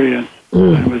experience.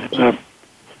 I was in a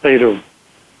state of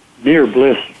near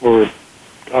bliss for, it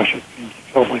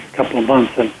felt like a couple of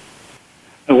months.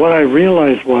 And what I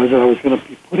realized was that I was going to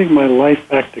be putting my life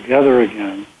back together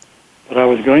again, but I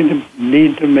was going to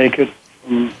need to make it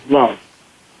from love.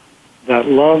 That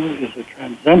love is a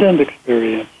transcendent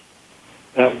experience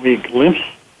that we glimpse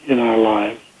in our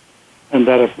lives, and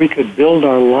that if we could build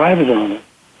our lives on it,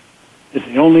 it's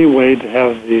the only way to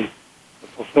have the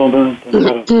fulfillment and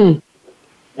benefit.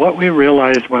 What we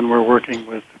realize when we're working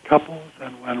with couples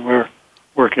and when we're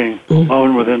working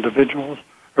alone with individuals,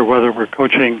 or whether we're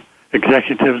coaching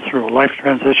executives through a life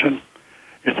transition,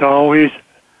 it's always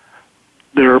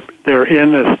they're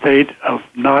in a state of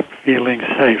not feeling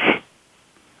safe.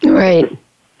 Right.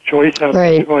 Choice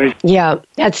after choice. Yeah,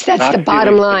 that's the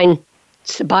bottom line.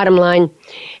 It's the bottom line.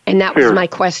 And that was my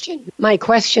question. My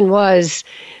question was,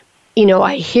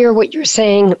 I hear what you're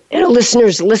saying, and a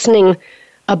listener's listening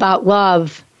about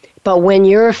love, but when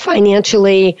you're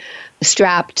financially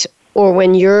strapped, or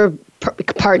when your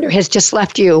partner has just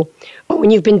left you, or when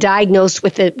you've been diagnosed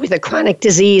with a chronic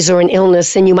disease or an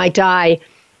illness and you might die,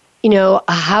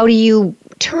 how do you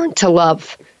turn to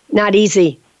love? Not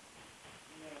easy.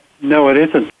 No, it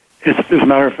isn't. As a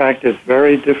matter of fact, it's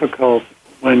very difficult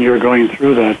when you're going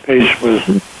through that. Paige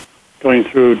was going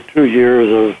through 2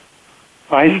 years of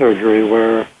eye surgery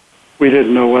where we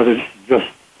didn't know whether, just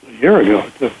a year ago,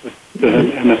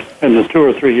 and the 2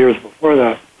 or 3 years before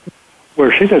that,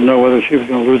 where she didn't know whether she was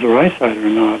going to lose her eyesight or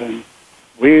not. And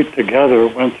we together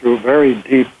went through very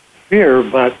deep fear,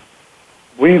 but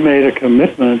we made a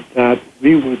commitment that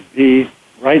we would be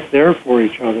right there for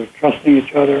each other, trusting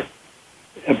each other,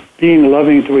 being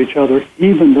loving to each other,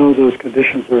 even though those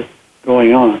conditions are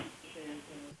going on.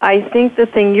 I think the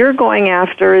thing you're going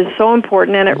after is so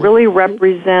important, and it really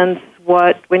represents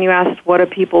when you asked what do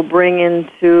people bring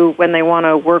into when they want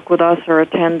to work with us or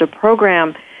attend a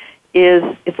program, is,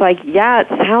 it's like, yeah, it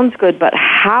sounds good, but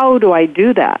how do I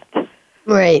do that?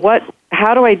 Right.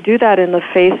 How do I do that in the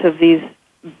face of these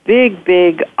big,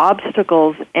 big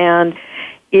obstacles? And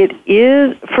it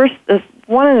is, first,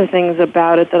 one of the things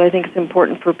about it that I think is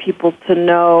important for people to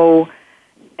know,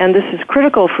 and this is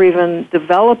critical for even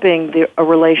developing a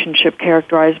relationship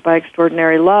characterized by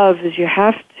extraordinary love, is you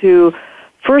have to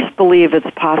first believe it's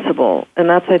possible. And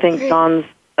that's, I think, Don's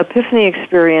epiphany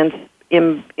experience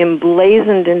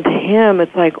emblazoned into him.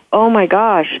 It's like, oh my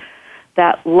gosh,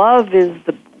 that love is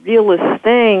the realest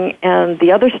thing, and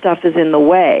the other stuff is in the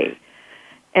way.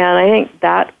 And I think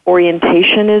that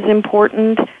orientation is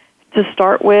important to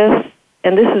start with,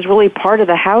 and this is really part of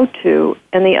the how-to.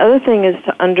 And the other thing is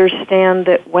to understand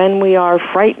that when we are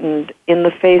frightened in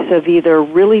the face of either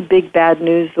really big bad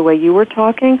news, the way you were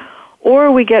talking,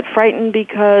 or we get frightened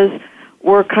because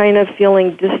we're kind of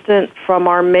feeling distant from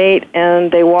our mate,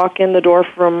 and they walk in the door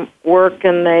from work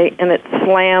and it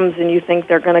slams, and you think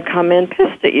they're going to come in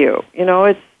pissed at you. You know,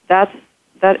 it's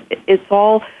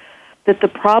all that the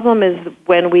problem is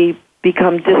when we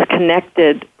become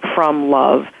disconnected from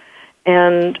love.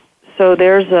 And so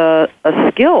there's a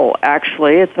skill,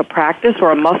 actually. It's a practice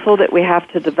or a muscle that we have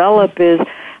to develop, is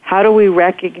how do we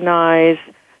recognize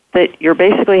that you're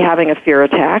basically having a fear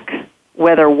attack,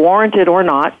 whether warranted or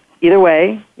not. Either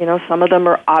way, you know, some of them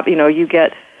are, you know, you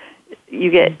get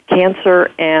cancer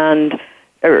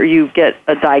or you get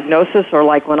a diagnosis, or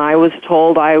like when I was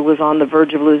told I was on the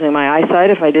verge of losing my eyesight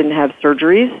if I didn't have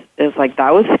surgeries, it's like,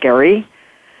 that was scary.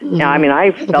 Mm-hmm. I mean, I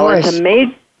fell into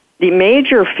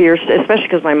major fears, especially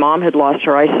because my mom had lost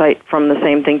her eyesight from the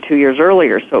same thing 2 years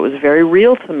earlier, so it was very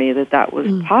real to me that was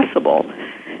possible.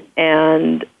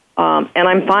 And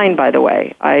I'm fine, by the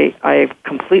way. I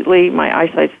completely, my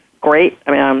eyesight's great.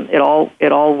 I mean, it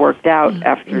all worked out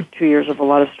after 2 years of a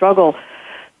lot of struggle.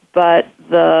 But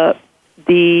the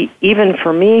even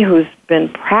for me, who's been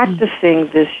practicing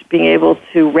this, being able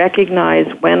to recognize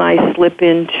when I slip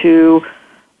into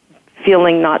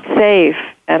feeling not safe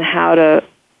and how to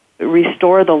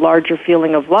restore the larger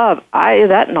feeling of love,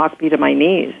 that knocked me to my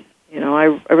knees. You know,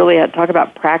 I really had to talk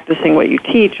about practicing what you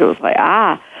teach. It was like,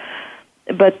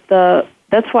 but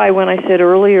that's why when I said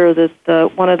earlier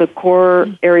that one of the core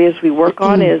areas we work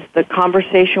on is the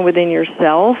conversation within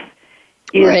yourself,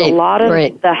 is a lot of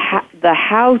the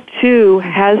how-to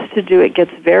has to do, it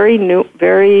gets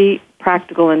very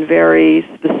practical and very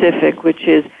specific, which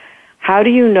is how do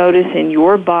you notice in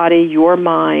your body, your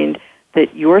mind,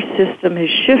 that your system has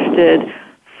shifted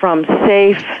from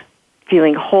safe,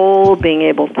 feeling whole, being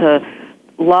able to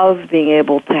love, being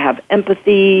able to have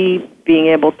empathy, being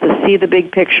able to see the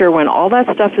big picture, when all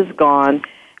that stuff is gone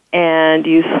and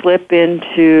you slip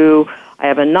into, I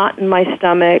have a knot in my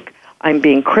stomach, I'm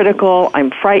being critical, I'm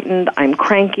frightened, I'm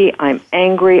cranky, I'm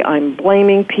angry, I'm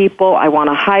blaming people, I want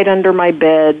to hide under my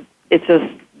bed. It's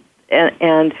just,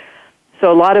 and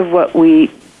so a lot of what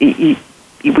we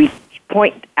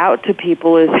point out to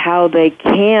people is how they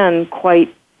can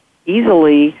quite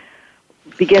easily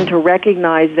begin to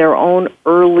recognize their own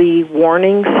early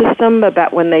warning system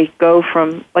about when they go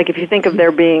from, like if you think of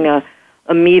there being a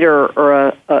meter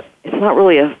or it's not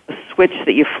really a switch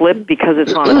that you flip because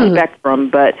it's on a spectrum,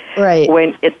 but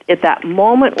when at that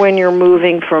moment when you're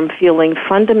moving from feeling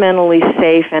fundamentally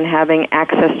safe and having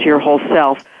access to your whole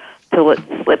self till it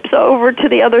slips over to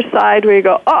the other side where you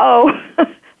go,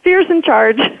 fear's in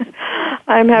charge.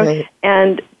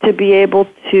 And to be able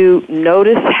to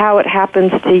notice how it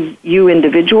happens to you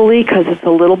individually, because it's a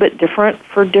little bit different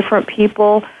for different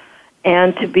people,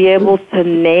 and to be able to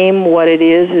name what it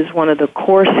is one of the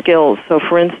core skills. So,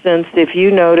 for instance, if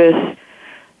you notice,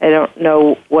 I don't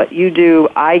know what you do,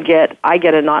 I get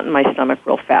a knot in my stomach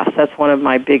real fast. That's one of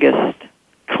my biggest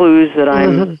clues that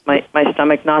my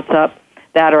stomach knots up.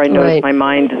 That, or I notice my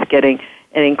mind is getting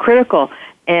critical.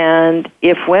 And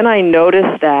if when I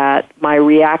notice that, my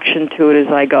reaction to it is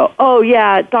I go, oh,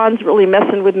 yeah, Don's really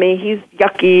messing with me. He's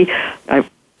yucky.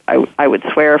 I would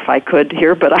swear if I could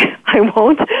here, but I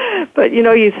won't. But, you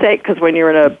know, you say, because when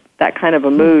you're in that kind of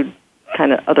a mood,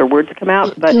 kind of other words come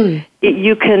out. But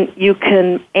you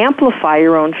can amplify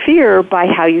your own fear by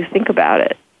how you think about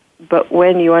it. But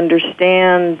when you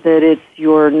understand that it's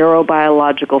your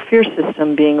neurobiological fear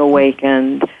system being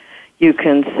awakened, you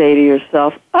can say to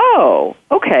yourself, oh,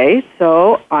 okay,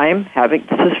 so this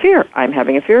is fear. I'm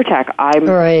having a fear attack. I'm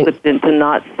slipped into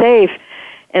not safe.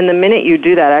 And the minute you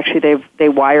do that, actually they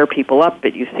wire people up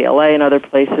at UCLA and other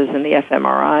places in the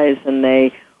fMRIs, and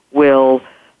they will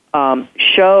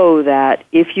show that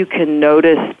if you can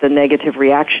notice the negative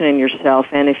reaction in yourself,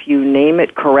 and if you name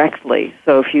it correctly,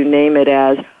 so if you name it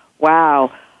as,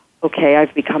 wow, okay,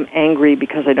 I've become angry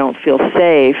because I don't feel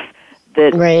safe,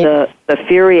 that the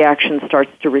fear reaction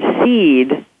starts to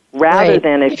recede rather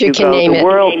than if you go, the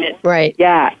world. Right.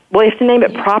 Yeah. Well, you have to name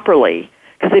it properly.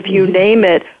 Because if you name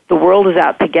it, the world is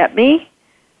out to get me,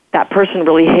 that person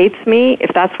really hates me,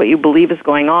 if that's what you believe is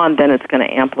going on, then it's going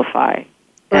to amplify.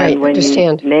 Right, and when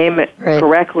you name it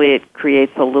correctly, it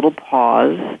creates a little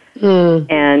pause,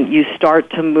 and you start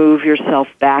to move yourself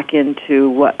back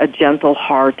into a gentle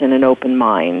heart and an open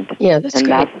mind. Yeah, that's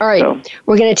great. All right,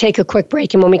 we're going to take a quick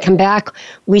break, and when we come back,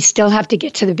 we still have to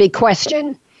get to the big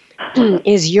question.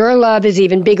 Is your love is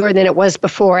even bigger than it was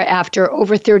before after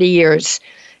over 30 years,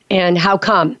 and how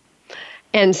come?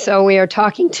 And so we are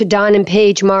talking to Don and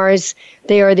Paige Marrs.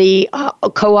 They are the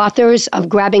co-authors of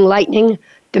Grabbing Lightning,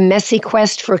 The Messy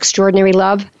Quest for Extraordinary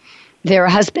Love. They're a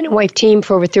husband and wife team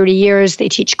for over 30 years. They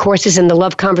teach courses in the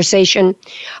love conversation.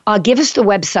 Give us the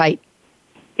website.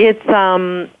 It's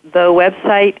the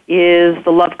website is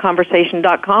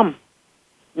theloveconversation.com.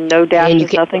 No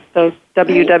dashes, nothing. So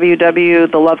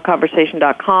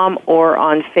www.theloveconversation.com, or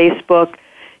on Facebook.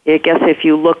 I guess if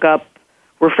you look up,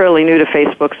 we're fairly new to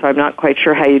Facebook, so I'm not quite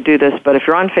sure how you do this, but if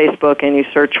you're on Facebook and you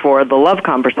search for The Love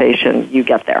Conversation, you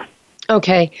get there.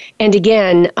 Okay. And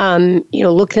again,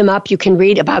 look them up. You can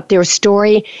read about their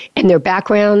story and their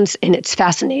backgrounds, and it's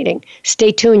fascinating.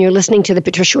 Stay tuned. You're listening to The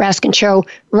Patricia Raskin Show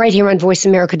right here on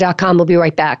VoiceAmerica.com. We'll be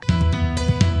right back.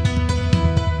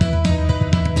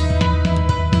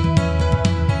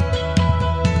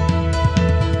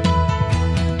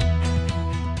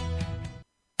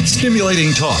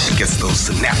 Stimulating talk. It gets those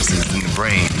synapses in the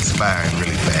brain firing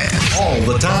really fast. All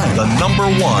the time. The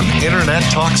 #1 internet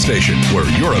talk station where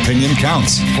your opinion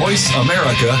counts.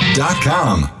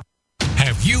 VoiceAmerica.com.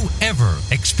 Have you ever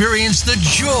experienced the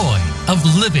joy of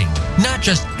living? Not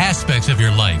just aspects of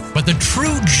your life, but the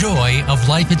true joy of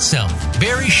life itself.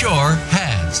 Barry Shore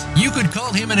has. You could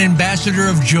call him an ambassador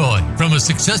of joy. From a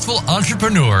successful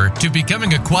entrepreneur to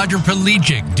becoming a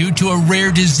quadriplegic due to a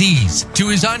rare disease, to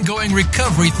his ongoing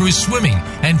recovery through swimming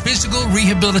and physical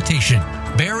rehabilitation,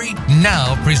 Barry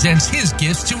now presents his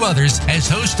gifts to others as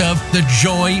host of The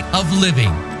Joy of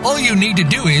Living. All you need to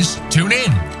do is tune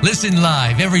in. Listen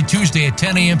live every Tuesday at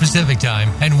 10 a.m. Pacific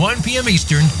Time and 1 p.m.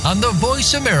 Eastern on the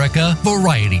Voice America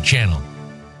Variety Channel.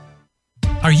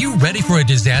 Are you ready for a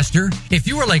disaster? If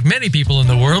you are like many people in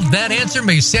the world, that answer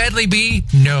may sadly be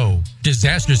no.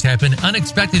 Disasters happen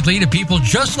unexpectedly to people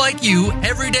just like you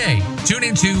every day. Tune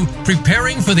into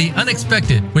Preparing for the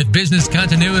Unexpected with business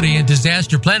continuity and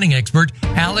disaster planning expert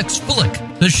Alex Fullick.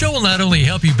 The show will not only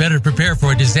help you better prepare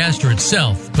for a disaster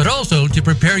itself, but also to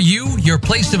prepare you, your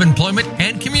place of employment,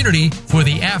 and community for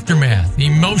the aftermath,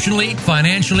 emotionally,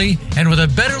 financially, and with a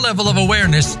better level of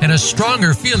awareness and a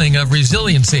stronger feeling of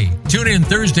resiliency. Tune in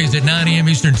Thursdays at 9 a.m.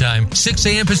 Eastern Time, 6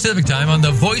 a.m. Pacific Time on the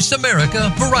Voice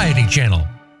America Variety Channel.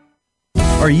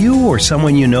 Are you or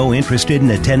someone you know interested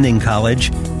in attending college?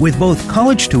 With both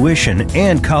college tuition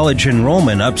and college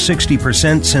enrollment up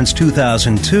 60% since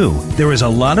 2002, there is a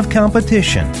lot of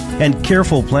competition, and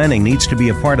careful planning needs to be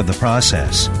a part of the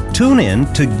process. Tune in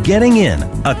to Getting In,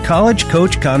 a college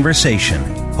coach conversation,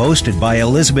 hosted by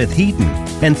Elizabeth Heaton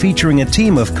and featuring a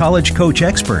team of college coach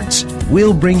experts.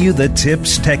 We'll bring you the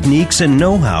tips, techniques, and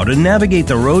know-how to navigate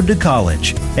the road to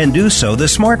college and do so the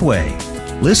smart way.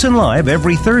 Listen live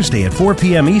every Thursday at 4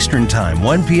 p.m. Eastern Time,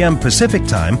 1 p.m. Pacific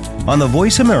Time on the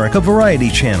Voice America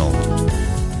Variety Channel.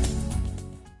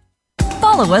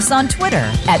 Follow us on Twitter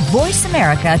at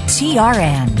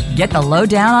VoiceAmericaTRN. Get the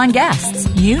lowdown on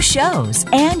guests, new shows,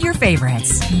 and your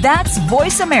favorites. That's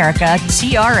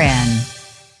VoiceAmericaTRN.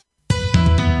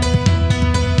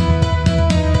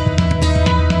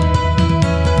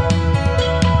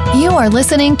 You are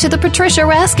listening to The Patricia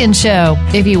Raskin Show.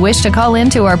 If you wish to call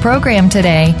into our program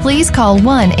today, please call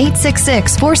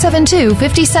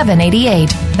 1-866-472-5788.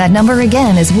 That number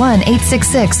again is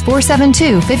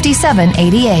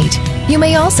 1-866-472-5788. You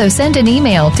may also send an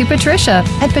email to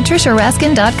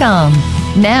patricia@patriciaraskin.com.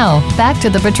 Now, back to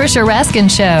The Patricia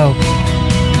Raskin Show.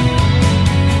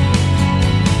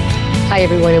 Hi,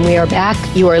 everyone, and we are back.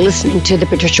 You are listening to The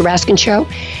Patricia Raskin Show,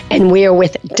 and we are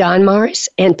with Don Marrs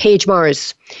and Paige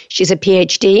Marrs. She's a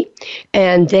PhD,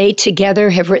 and they together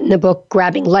have written the book,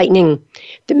 Grabbing Lightning,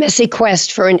 The Messy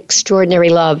Quest for an Extraordinary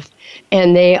Love.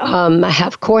 And they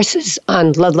have courses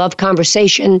on love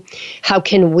conversation. How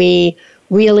can we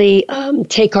really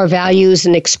take our values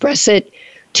and express it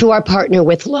to our partner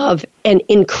with love and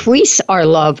increase our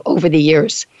love over the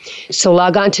years? So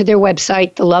log on to their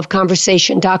website,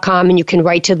 theloveconversation.com, and you can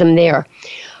write to them there.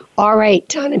 All right,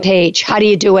 Don and Paige, how do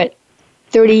you do it?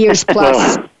 30 years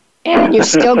plus, and you're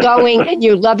still going, and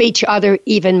you love each other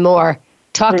even more.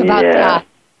 Talk about that.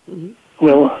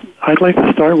 Well, I'd like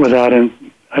to start with that and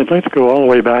I'd like to go all the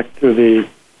way back to the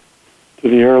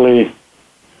early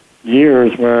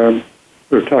years where we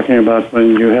were talking about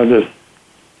when you have this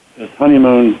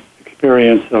honeymoon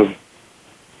experience of,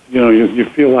 you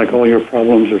feel like all your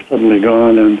problems are suddenly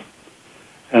gone,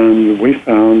 and we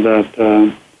found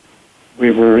that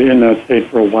we were in that state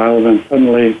for a while. Then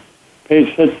suddenly,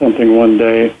 Paige said something one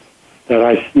day that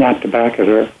I snapped back at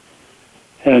her,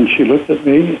 and she looked at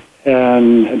me,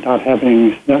 and not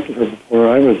having snapped at her before,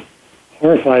 I was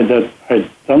horrified that I'd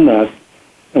done that.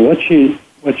 And what she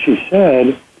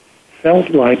said felt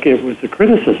like it was a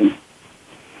criticism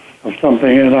of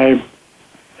something, and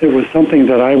it was something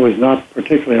that I was not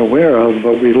particularly aware of,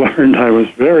 but we learned I was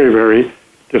very, very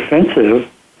defensive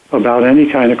about any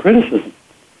kind of criticism.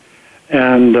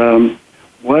 And as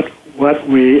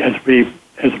we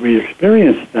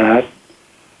experienced that,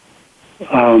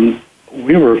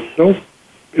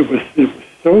 it was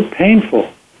so painful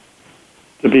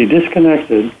to be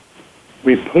disconnected.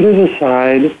 We put it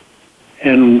aside,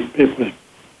 and it was,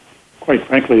 quite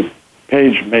frankly,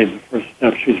 Paige made the first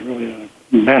step. She's really a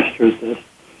master at this.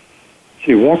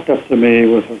 She walked up to me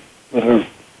with her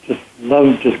just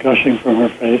love just gushing from her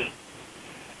face,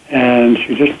 and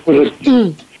she just put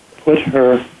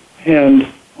her hand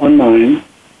on mine,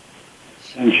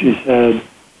 and she said,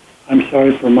 "I'm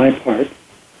sorry for my part."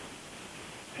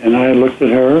 And I looked at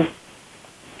her,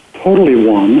 totally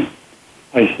won.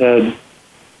 I said,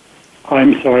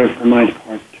 "I'm sorry for my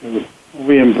part too."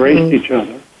 We embraced each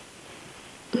other,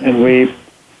 and we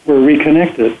were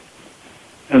reconnected.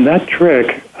 And that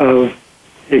trick of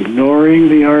ignoring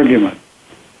the argument,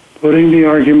 putting the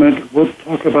argument, we'll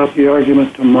talk about the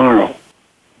argument tomorrow.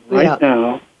 Right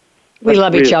now, we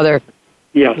love each other.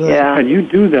 Yes. Yeah. And you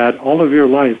do that all of your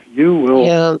life, you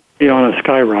will be on a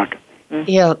skyrocket.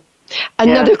 Yeah.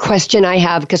 Another question I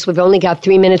have, because we've only got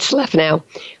 3 minutes left now.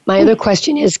 My other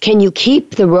question is, can you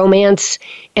keep the romance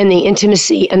and the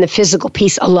intimacy and the physical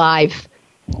piece alive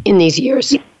in these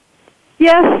years?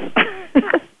 Yes.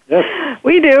 Yes.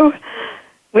 We do.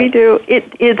 We do.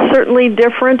 It's certainly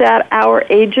different at our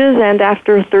ages and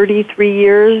after 33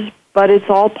 years, but it's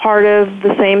all part of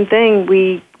the same thing.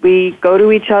 We go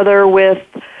to each other with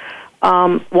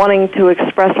wanting to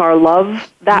express our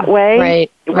love that way,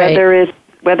 whether it's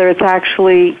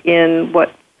actually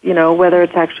whether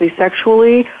it's actually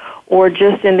sexually or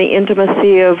just in the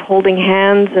intimacy of holding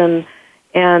hands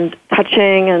and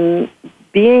touching and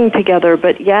being together.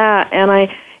 But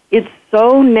it's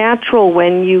so natural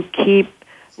when you keep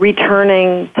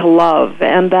returning to love,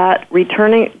 and that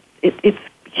returning, it's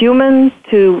human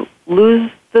to lose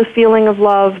the feeling of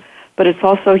love, but it's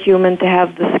also human to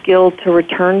have the skill to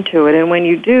return to it. And when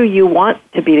you do, you want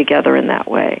to be together in that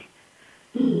way.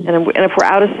 And if we're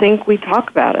out of sync, we talk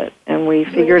about it, and we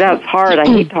figure it out. It's hard. I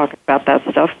hate talking about that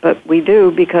stuff, but we do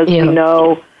because we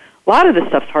know a lot of this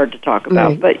stuff's hard to talk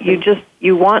about. But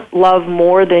you want love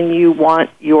more than you want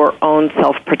your own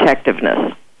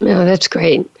self-protectiveness. No, that's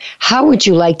great. How would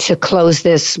you like to close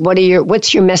this?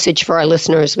 What's your message for our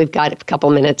listeners? We've got a couple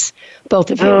minutes.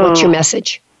 Both of you, what's your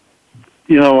message?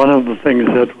 One of the things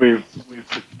that we've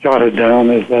jotted down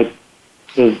is that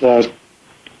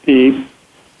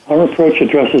our approach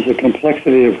addresses the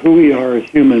complexity of who we are as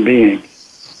human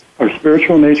beings, our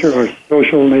spiritual nature, our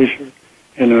social nature,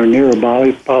 and our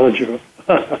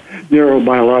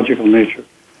neurobiological nature.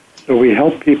 So we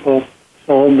help people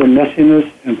solve the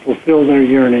messiness and fulfill their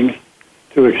yearnings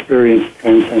to experience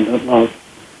transcendent love.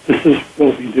 This is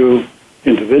what we do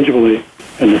individually,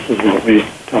 and this is what we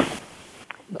talk about.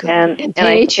 And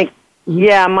I think,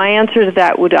 my answer to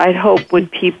that would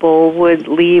people would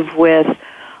leave with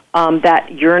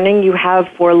that yearning you have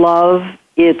for love.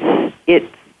 It's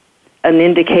an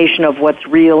indication of what's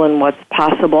real and what's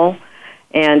possible.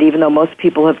 And even though most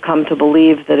people have come to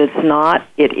believe that it's not,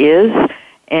 it is.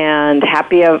 And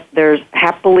there's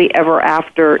happily ever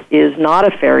after is not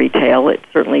a fairy tale. It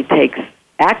certainly takes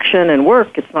action and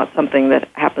work. It's not something that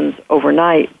happens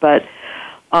overnight, but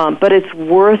it's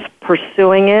worth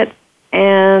pursuing it.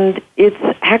 And it's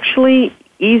actually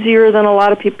easier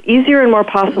and more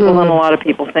possible than a lot of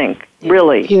people think.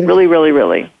 Really, really, really,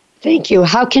 really. Thank you.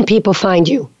 How can people find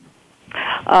you?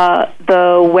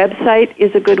 The website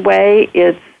is a good way.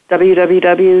 It's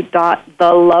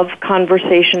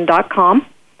www.theloveconversation.com.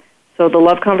 So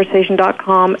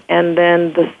theloveconversation.com, and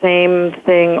then the same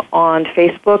thing on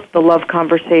Facebook, The Love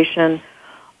Conversation,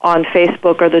 on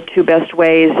Facebook are the two best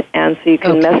ways, and so you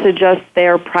can message us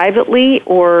there privately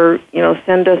or,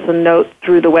 send us a note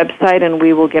through the website and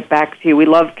we will get back to you. We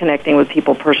love connecting with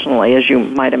people personally, as you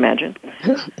might imagine.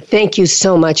 Thank you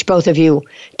so much, both of you.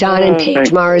 Don and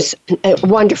Paige Marrs,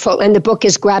 wonderful. And the book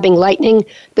is Grabbing Lightning,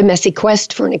 The Messy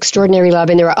Quest for an Extraordinary Love,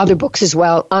 and there are other books as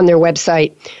well on their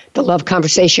website, The Love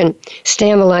Conversation.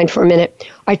 Stay on the line for a minute. All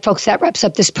right, folks, that wraps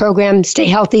up this program. Stay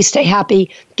healthy, stay happy,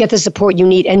 get the support you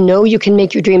need, and know you can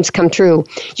make your dreams come true.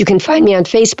 You can find me on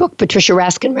Facebook, Patricia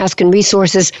Raskin, Raskin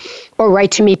Resources, or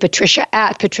write to me,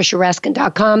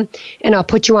 patricia@patriciaraskin.com, and I'll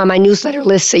put you on my newsletter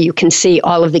list so you can see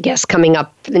all of the guests coming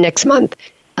up for the next month.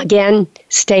 Again,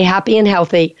 stay happy and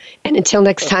healthy, and until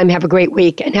next time, have a great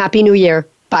week, and Happy New Year.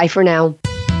 Bye for now.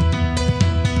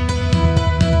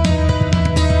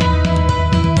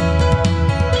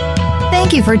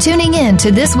 Thank you for tuning in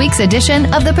to this week's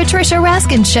edition of The Patricia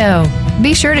Raskin Show.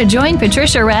 Be sure to join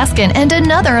Patricia Raskin and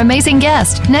another amazing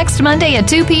guest next Monday at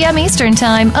 2 p.m. Eastern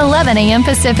Time, 11 a.m.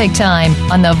 Pacific Time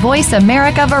on the Voice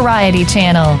America Variety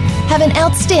Channel. Have an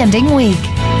outstanding week.